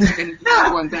so people can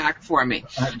get one back for me.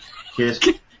 Yes.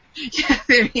 Yeah,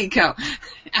 there you go.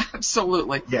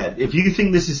 Absolutely. Yeah, if you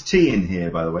think this is tea in here,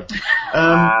 by the way.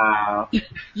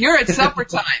 You're at supper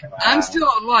time. I'm still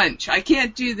at lunch. I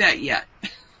can't do that yet.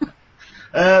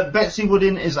 Betsy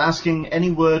Woodin is asking,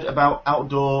 any word about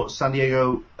outdoor San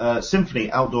Diego Symphony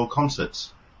outdoor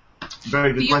concerts?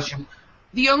 Very good question.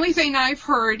 The only thing I've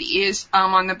heard is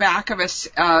on the back of a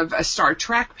Star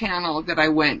Trek panel that I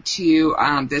went to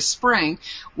this spring,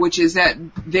 which is that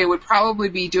they would probably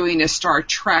be doing a Star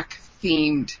Trek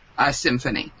themed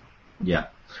symphony. Yeah.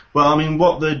 Well, I mean,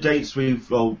 what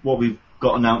we've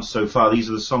got announced so far, these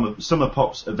are the Summer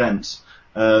Pops events.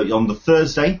 On the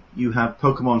Thursday, you have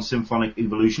Pokemon Symphonic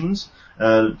Evolutions.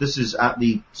 This is at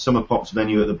the Summer Pops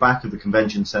venue at the back of the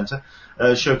convention center,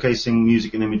 showcasing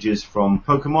music and images from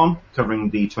Pokemon,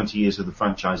 covering the 20 years of the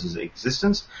franchise's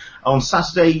existence. On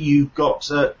Saturday, you've got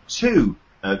two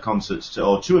concerts,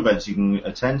 or two events you can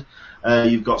attend.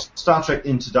 You've got Star Trek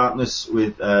Into Darkness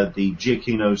with the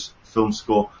Giacchino's film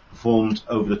score performed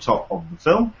over the top of the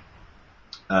film,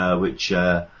 which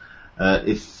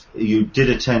if you did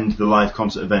attend the live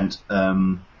concert event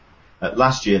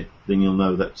last year, then you'll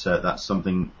know that that's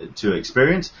something to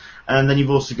experience. And then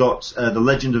you've also got the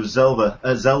Legend of Zelda,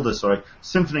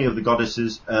 Symphony of the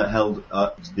Goddesses, held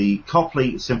at the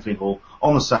Copley Symphony Hall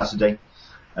on the Saturday.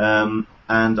 And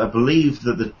I believe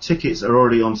that the tickets are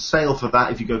already on sale for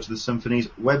that if you go to the Symphony's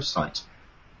website.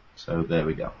 So there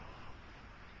we go.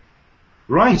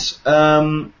 Right,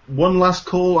 one last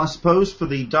call, I suppose, for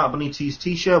the Dark Bunny Tees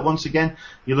t-shirt. Once again,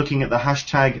 you're looking at the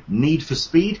hashtag Need for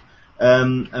Speed,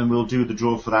 and we'll do the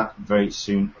draw for that very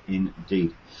soon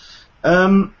indeed.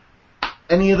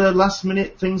 Any other last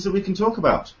minute things that we can talk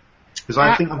about? Because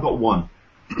I think I've got one.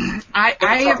 I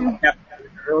haven't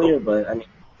earlier, but I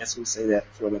guess we'll say that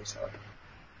for next time.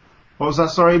 What was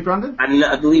that? Sorry, Brandon? I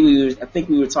think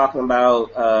we were talking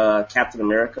about Captain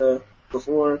America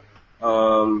before.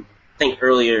 I think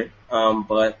earlier,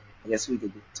 but I guess we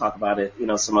could talk about it,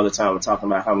 some other time. We're talking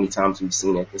about how many times we've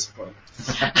seen it at this point.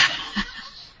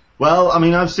 Well, I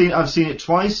mean, I've seen it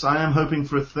twice. I am hoping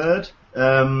for a third.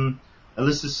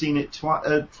 Alyssa's seen it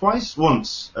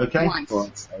once. Okay.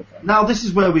 Once. Okay. Now this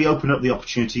is where we open up the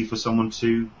opportunity for someone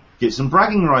to get some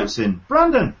bragging rights in.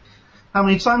 Brandon, how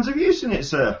many times have you seen it,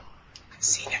 sir? I've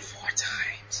seen it 4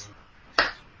 times.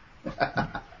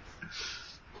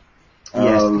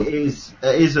 Yes,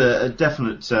 it is a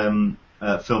definite film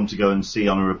to go and see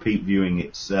on a repeat viewing.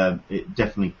 It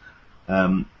definitely.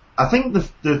 I think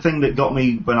the thing that got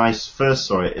me when I first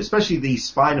saw it, especially the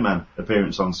Spider-Man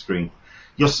appearance on screen,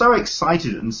 you're so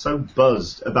excited and so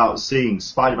buzzed about seeing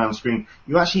Spider-Man on screen,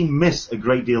 you actually miss a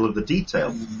great deal of the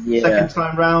detail. Yeah. Second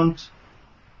time round,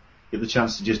 get the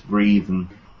chance to just breathe and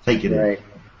take it in.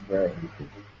 Right.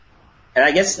 And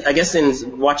I guess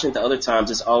in watching it the other times,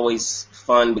 it's always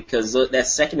fun because that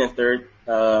second and third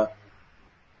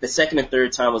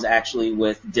time was actually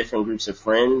with different groups of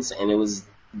friends, and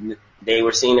they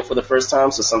were seeing it for the first time.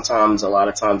 So a lot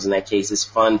of times in that case, it's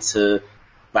fun to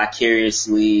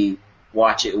vicariously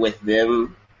watch it with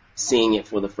them, seeing it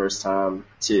for the first time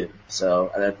too.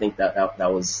 So I think that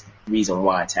was the reason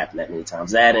why it's happened that many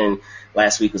times. That and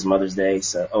last week was Mother's Day,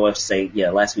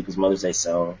 last week was Mother's Day,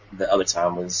 so the other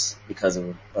time was because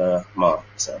of Mom.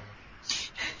 So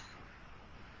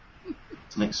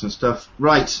excellent stuff.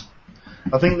 Right,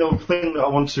 I think the thing that I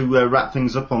want to wrap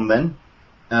things up on then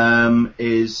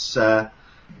is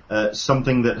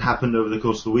something that happened over the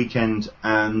course of the weekend,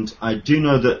 and I do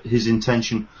know that his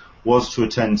intention was to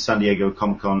attend San Diego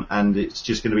Comic-Con, and it's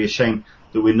just going to be a shame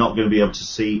that we're not going to be able to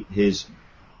see his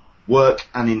work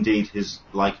and indeed his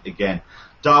like again.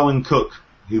 Darwyn Cooke,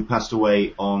 who passed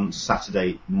away on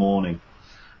Saturday morning.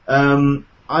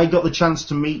 I got the chance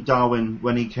to meet Darwyn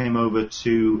when he came over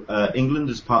to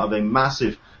England as part of a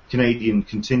massive Canadian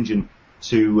contingent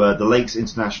to the Lakes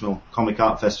International Comic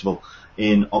Art Festival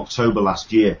in October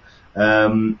last year.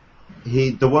 The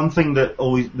one thing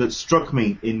that struck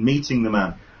me in meeting the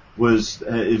man was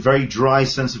a very dry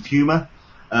sense of humour.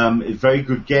 Very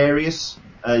gregarious.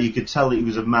 You could tell that he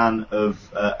was a man of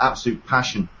absolute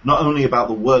passion, not only about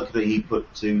the work that he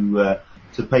put to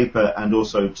paper, and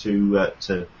also to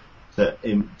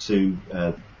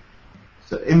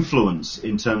influence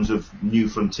in terms of New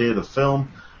Frontier, the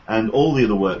film, and all the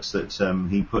other works that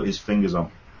he put his fingers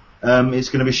on. It's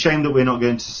going to be a shame that we're not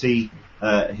going to see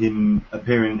him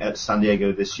appearing at San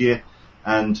Diego this year,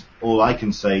 and all I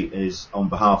can say is, on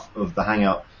behalf of the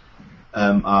Hangout,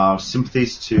 our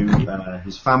sympathies to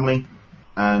his family,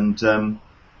 and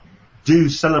do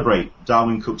celebrate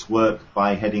Darwin Cooke's work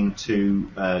by heading to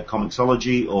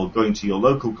Comixology or going to your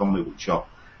local comic book shop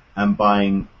and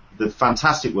buying the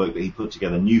fantastic work that he put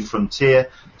together. New Frontier,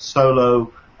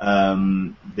 Solo,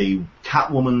 the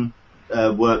Catwoman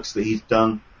works that he's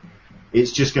done.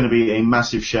 It's just going to be a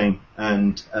massive shame,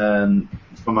 and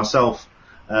for myself,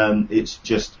 it's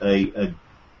just a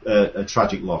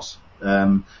tragic loss.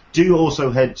 Do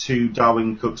also head to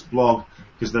Darwin Cooke's blog,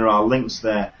 because there are links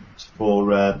there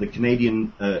for the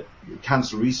Canadian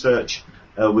cancer research,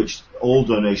 which all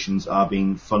donations are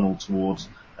being funneled towards.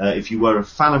 If you were a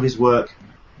fan of his work,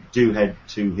 do head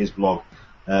to his blog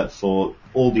for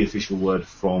all the official word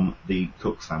from the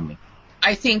Cooke family.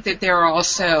 I think that they're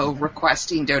also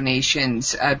requesting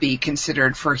donations be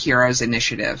considered for Heroes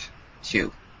Initiative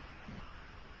too.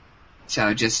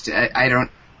 So just I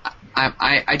don't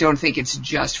think it's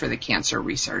just for the cancer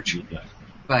research,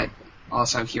 but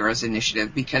also Heroes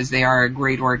Initiative, because they are a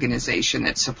great organization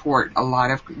that support a lot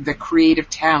of the creative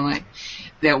talent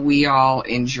that we all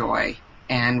enjoy,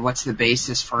 and what's the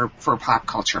basis for pop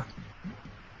culture.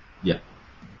 Yeah.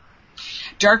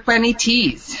 Dark Bunny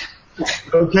Tees.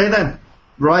 Okay then.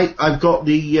 Right, I've got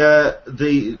the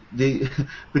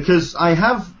because I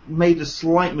have made a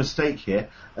slight mistake here,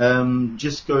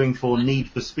 just going for Need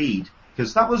for Speed,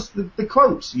 because that was the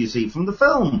quote, you see, from the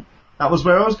film. That was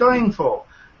where I was going for.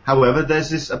 However,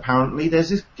 there's this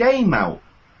game out,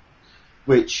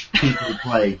 which people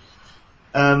play,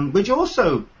 which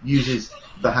also uses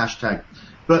the hashtag.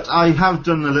 But I have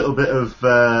done a little bit of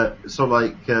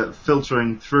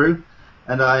filtering through,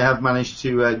 and I have managed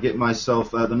to get myself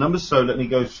the numbers. So let me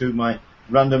go through my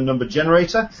random number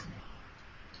generator,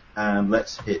 and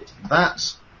let's hit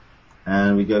that.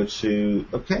 And we go to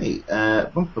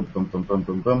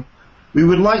We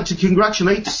would like to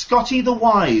congratulate Scotty the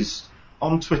Wise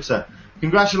on Twitter.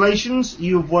 Congratulations,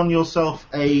 you have won yourself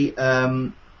a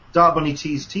Dark Bunny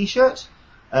Tees t-shirt.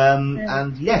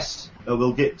 And yes,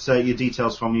 we'll get your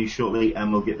details from you shortly,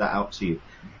 and we'll get that out to you.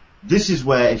 This is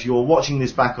where, if you're watching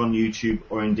this back on YouTube,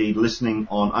 or indeed listening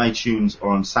on iTunes or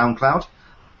on SoundCloud,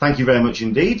 thank you very much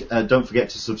indeed. Don't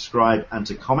forget to subscribe and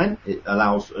to comment. It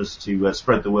allows us to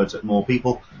spread the word to more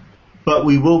people. But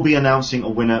we will be announcing a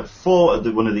winner for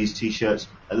one of these t-shirts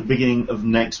at the beginning of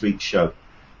next week's show.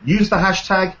 Use the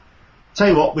hashtag. Tell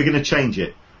you what, we're going to change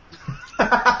it.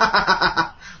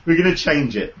 We're going to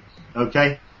change it.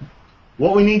 Okay?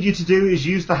 What we need you to do is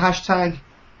use the hashtag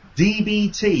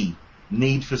DBT,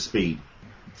 Need for Speed.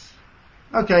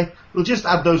 Okay, we'll just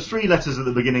add those 3 letters at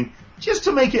the beginning, just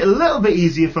to make it a little bit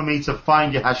easier for me to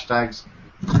find your hashtags.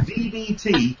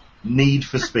 DBT, Need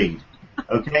for Speed.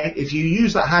 Okay, if you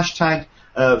use that hashtag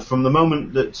from the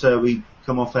moment that we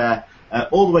come off air,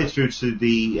 all the way through to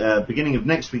the beginning of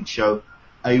next week's show,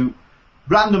 a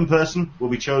random person will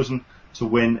be chosen to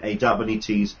win a Dark Bunny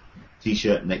Tees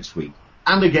t-shirt next week.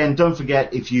 And again, don't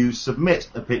forget, if you submit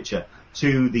a picture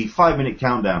to the 5-minute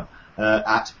countdown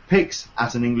at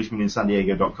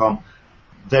pics@anenglishmaninsandiego.com,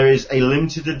 there is a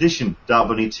limited edition Dark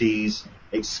Bunny Tees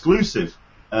exclusive,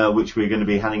 which we're going to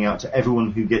be handing out to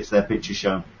everyone who gets their picture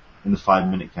shown in the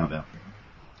 5-minute countdown.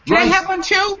 Can I have one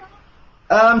too?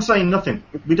 I'm saying nothing.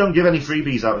 We don't give any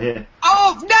freebies out here.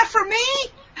 Oh, not for me?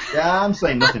 Yeah, I'm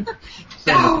saying nothing.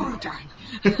 Darn.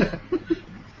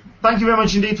 Thank you very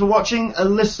much indeed for watching.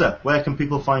 Alyssa, where can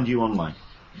people find you online?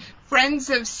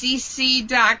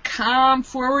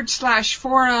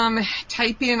 friendsofcc.com/forum.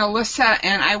 Type in Alyssa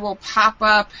and I will pop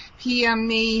up. PM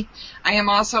me. I am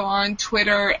also on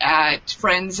Twitter at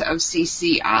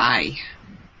friendsofcci.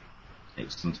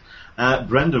 Excellent.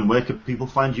 Brendan, where can people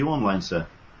find you online, sir?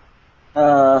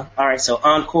 Alright, so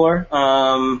Encore.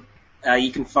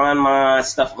 You can find my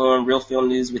stuff on Real Film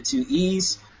News with 2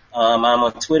 E's. I'm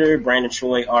on Twitter, Brandon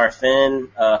Troy RFN,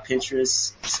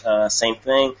 Pinterest, same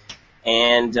thing.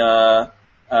 And be on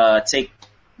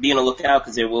the lookout,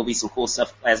 because there will be some cool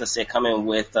stuff, as I said, coming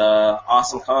with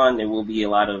AwesomeCon. There will be a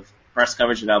lot of press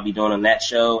coverage that I'll be doing on that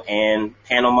show, and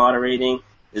panel moderating,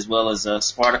 as well as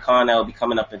SpartaCon that will be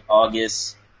coming up in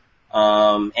August.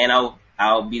 And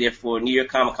I'll be there for New York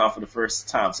Comic Con for the first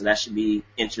time, so that should be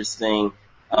interesting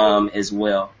as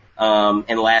well.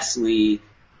 And lastly,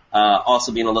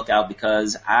 also be on the lookout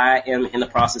because I am in the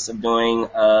process of doing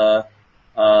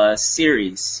a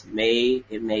series.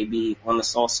 It may be on the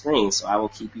Saw screen, so I will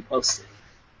keep you posted.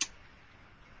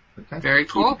 Okay. Very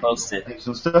cool.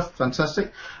 Excellent stuff.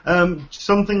 Fantastic.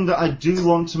 Something that I do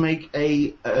want to make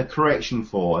a correction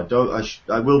for.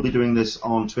 I will be doing this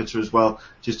on Twitter as well,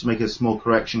 just to make a small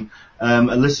correction.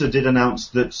 Alyssa did announce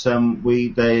that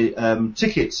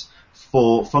tickets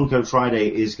for Funko Friday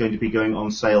is going to be going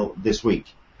on sale this week.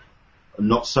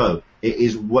 Not so. It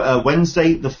is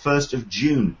Wednesday, the 1st of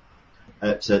June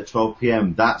at 12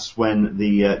 p.m. That's when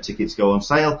the tickets go on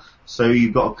sale. So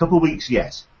you've got a couple of weeks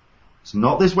yet. It's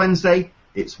not this Wednesday.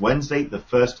 It's Wednesday, the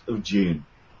 1st of June.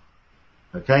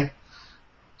 Okay?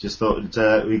 Just thought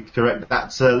we'd correct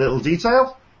that little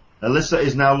detail. Alyssa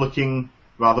is now looking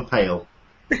rather pale.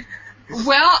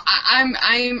 Well, I'm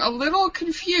a little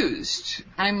confused.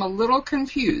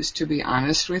 To be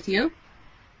honest with you.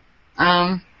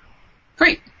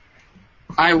 Great.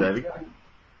 There we go.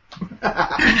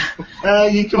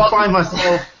 You can find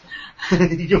myself.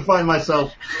 You can find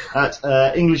myself at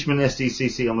Englishman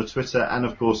SDCC on the Twitter, and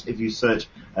of course, if you search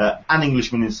an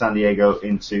Englishman in San Diego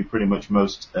into pretty much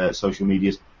most social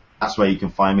medias, that's where you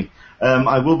can find me.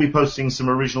 I will be posting some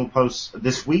original posts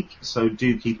this week, so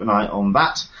do keep an eye on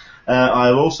that.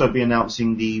 I'll also be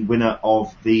announcing the winner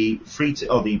of the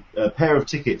pair of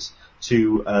tickets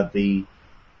to the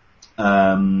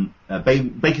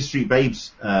Baker Street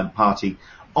Babes party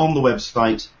on the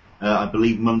website. I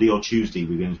believe Monday or Tuesday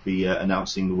we're going to be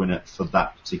announcing the winner for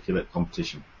that particular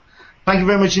competition. Thank you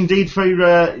very much indeed for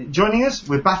joining us.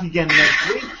 We're back again next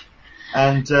week.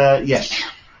 And yes,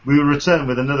 we will return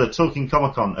with another Talking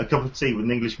Comic-Con, a cup of tea with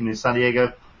an Englishman in San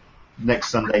Diego next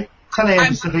Sunday, 10 a.m.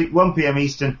 Pacific, 1 p.m.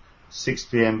 Eastern, 6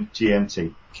 p.m.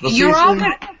 GMT. You're all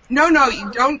gonna, no,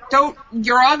 you don't,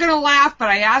 you're all gonna laugh, but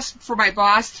I asked for my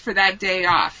boss for that day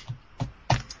off.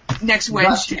 Next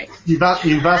Wednesday. You've asked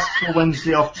for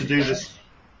Wednesday off to do this?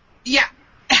 Yeah.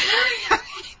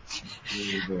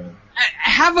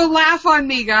 Have a laugh on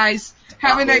me, guys.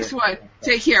 Have a next one.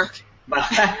 Take care.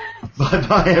 Bye.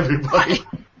 Bye-bye, everybody.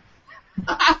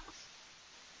 Bye.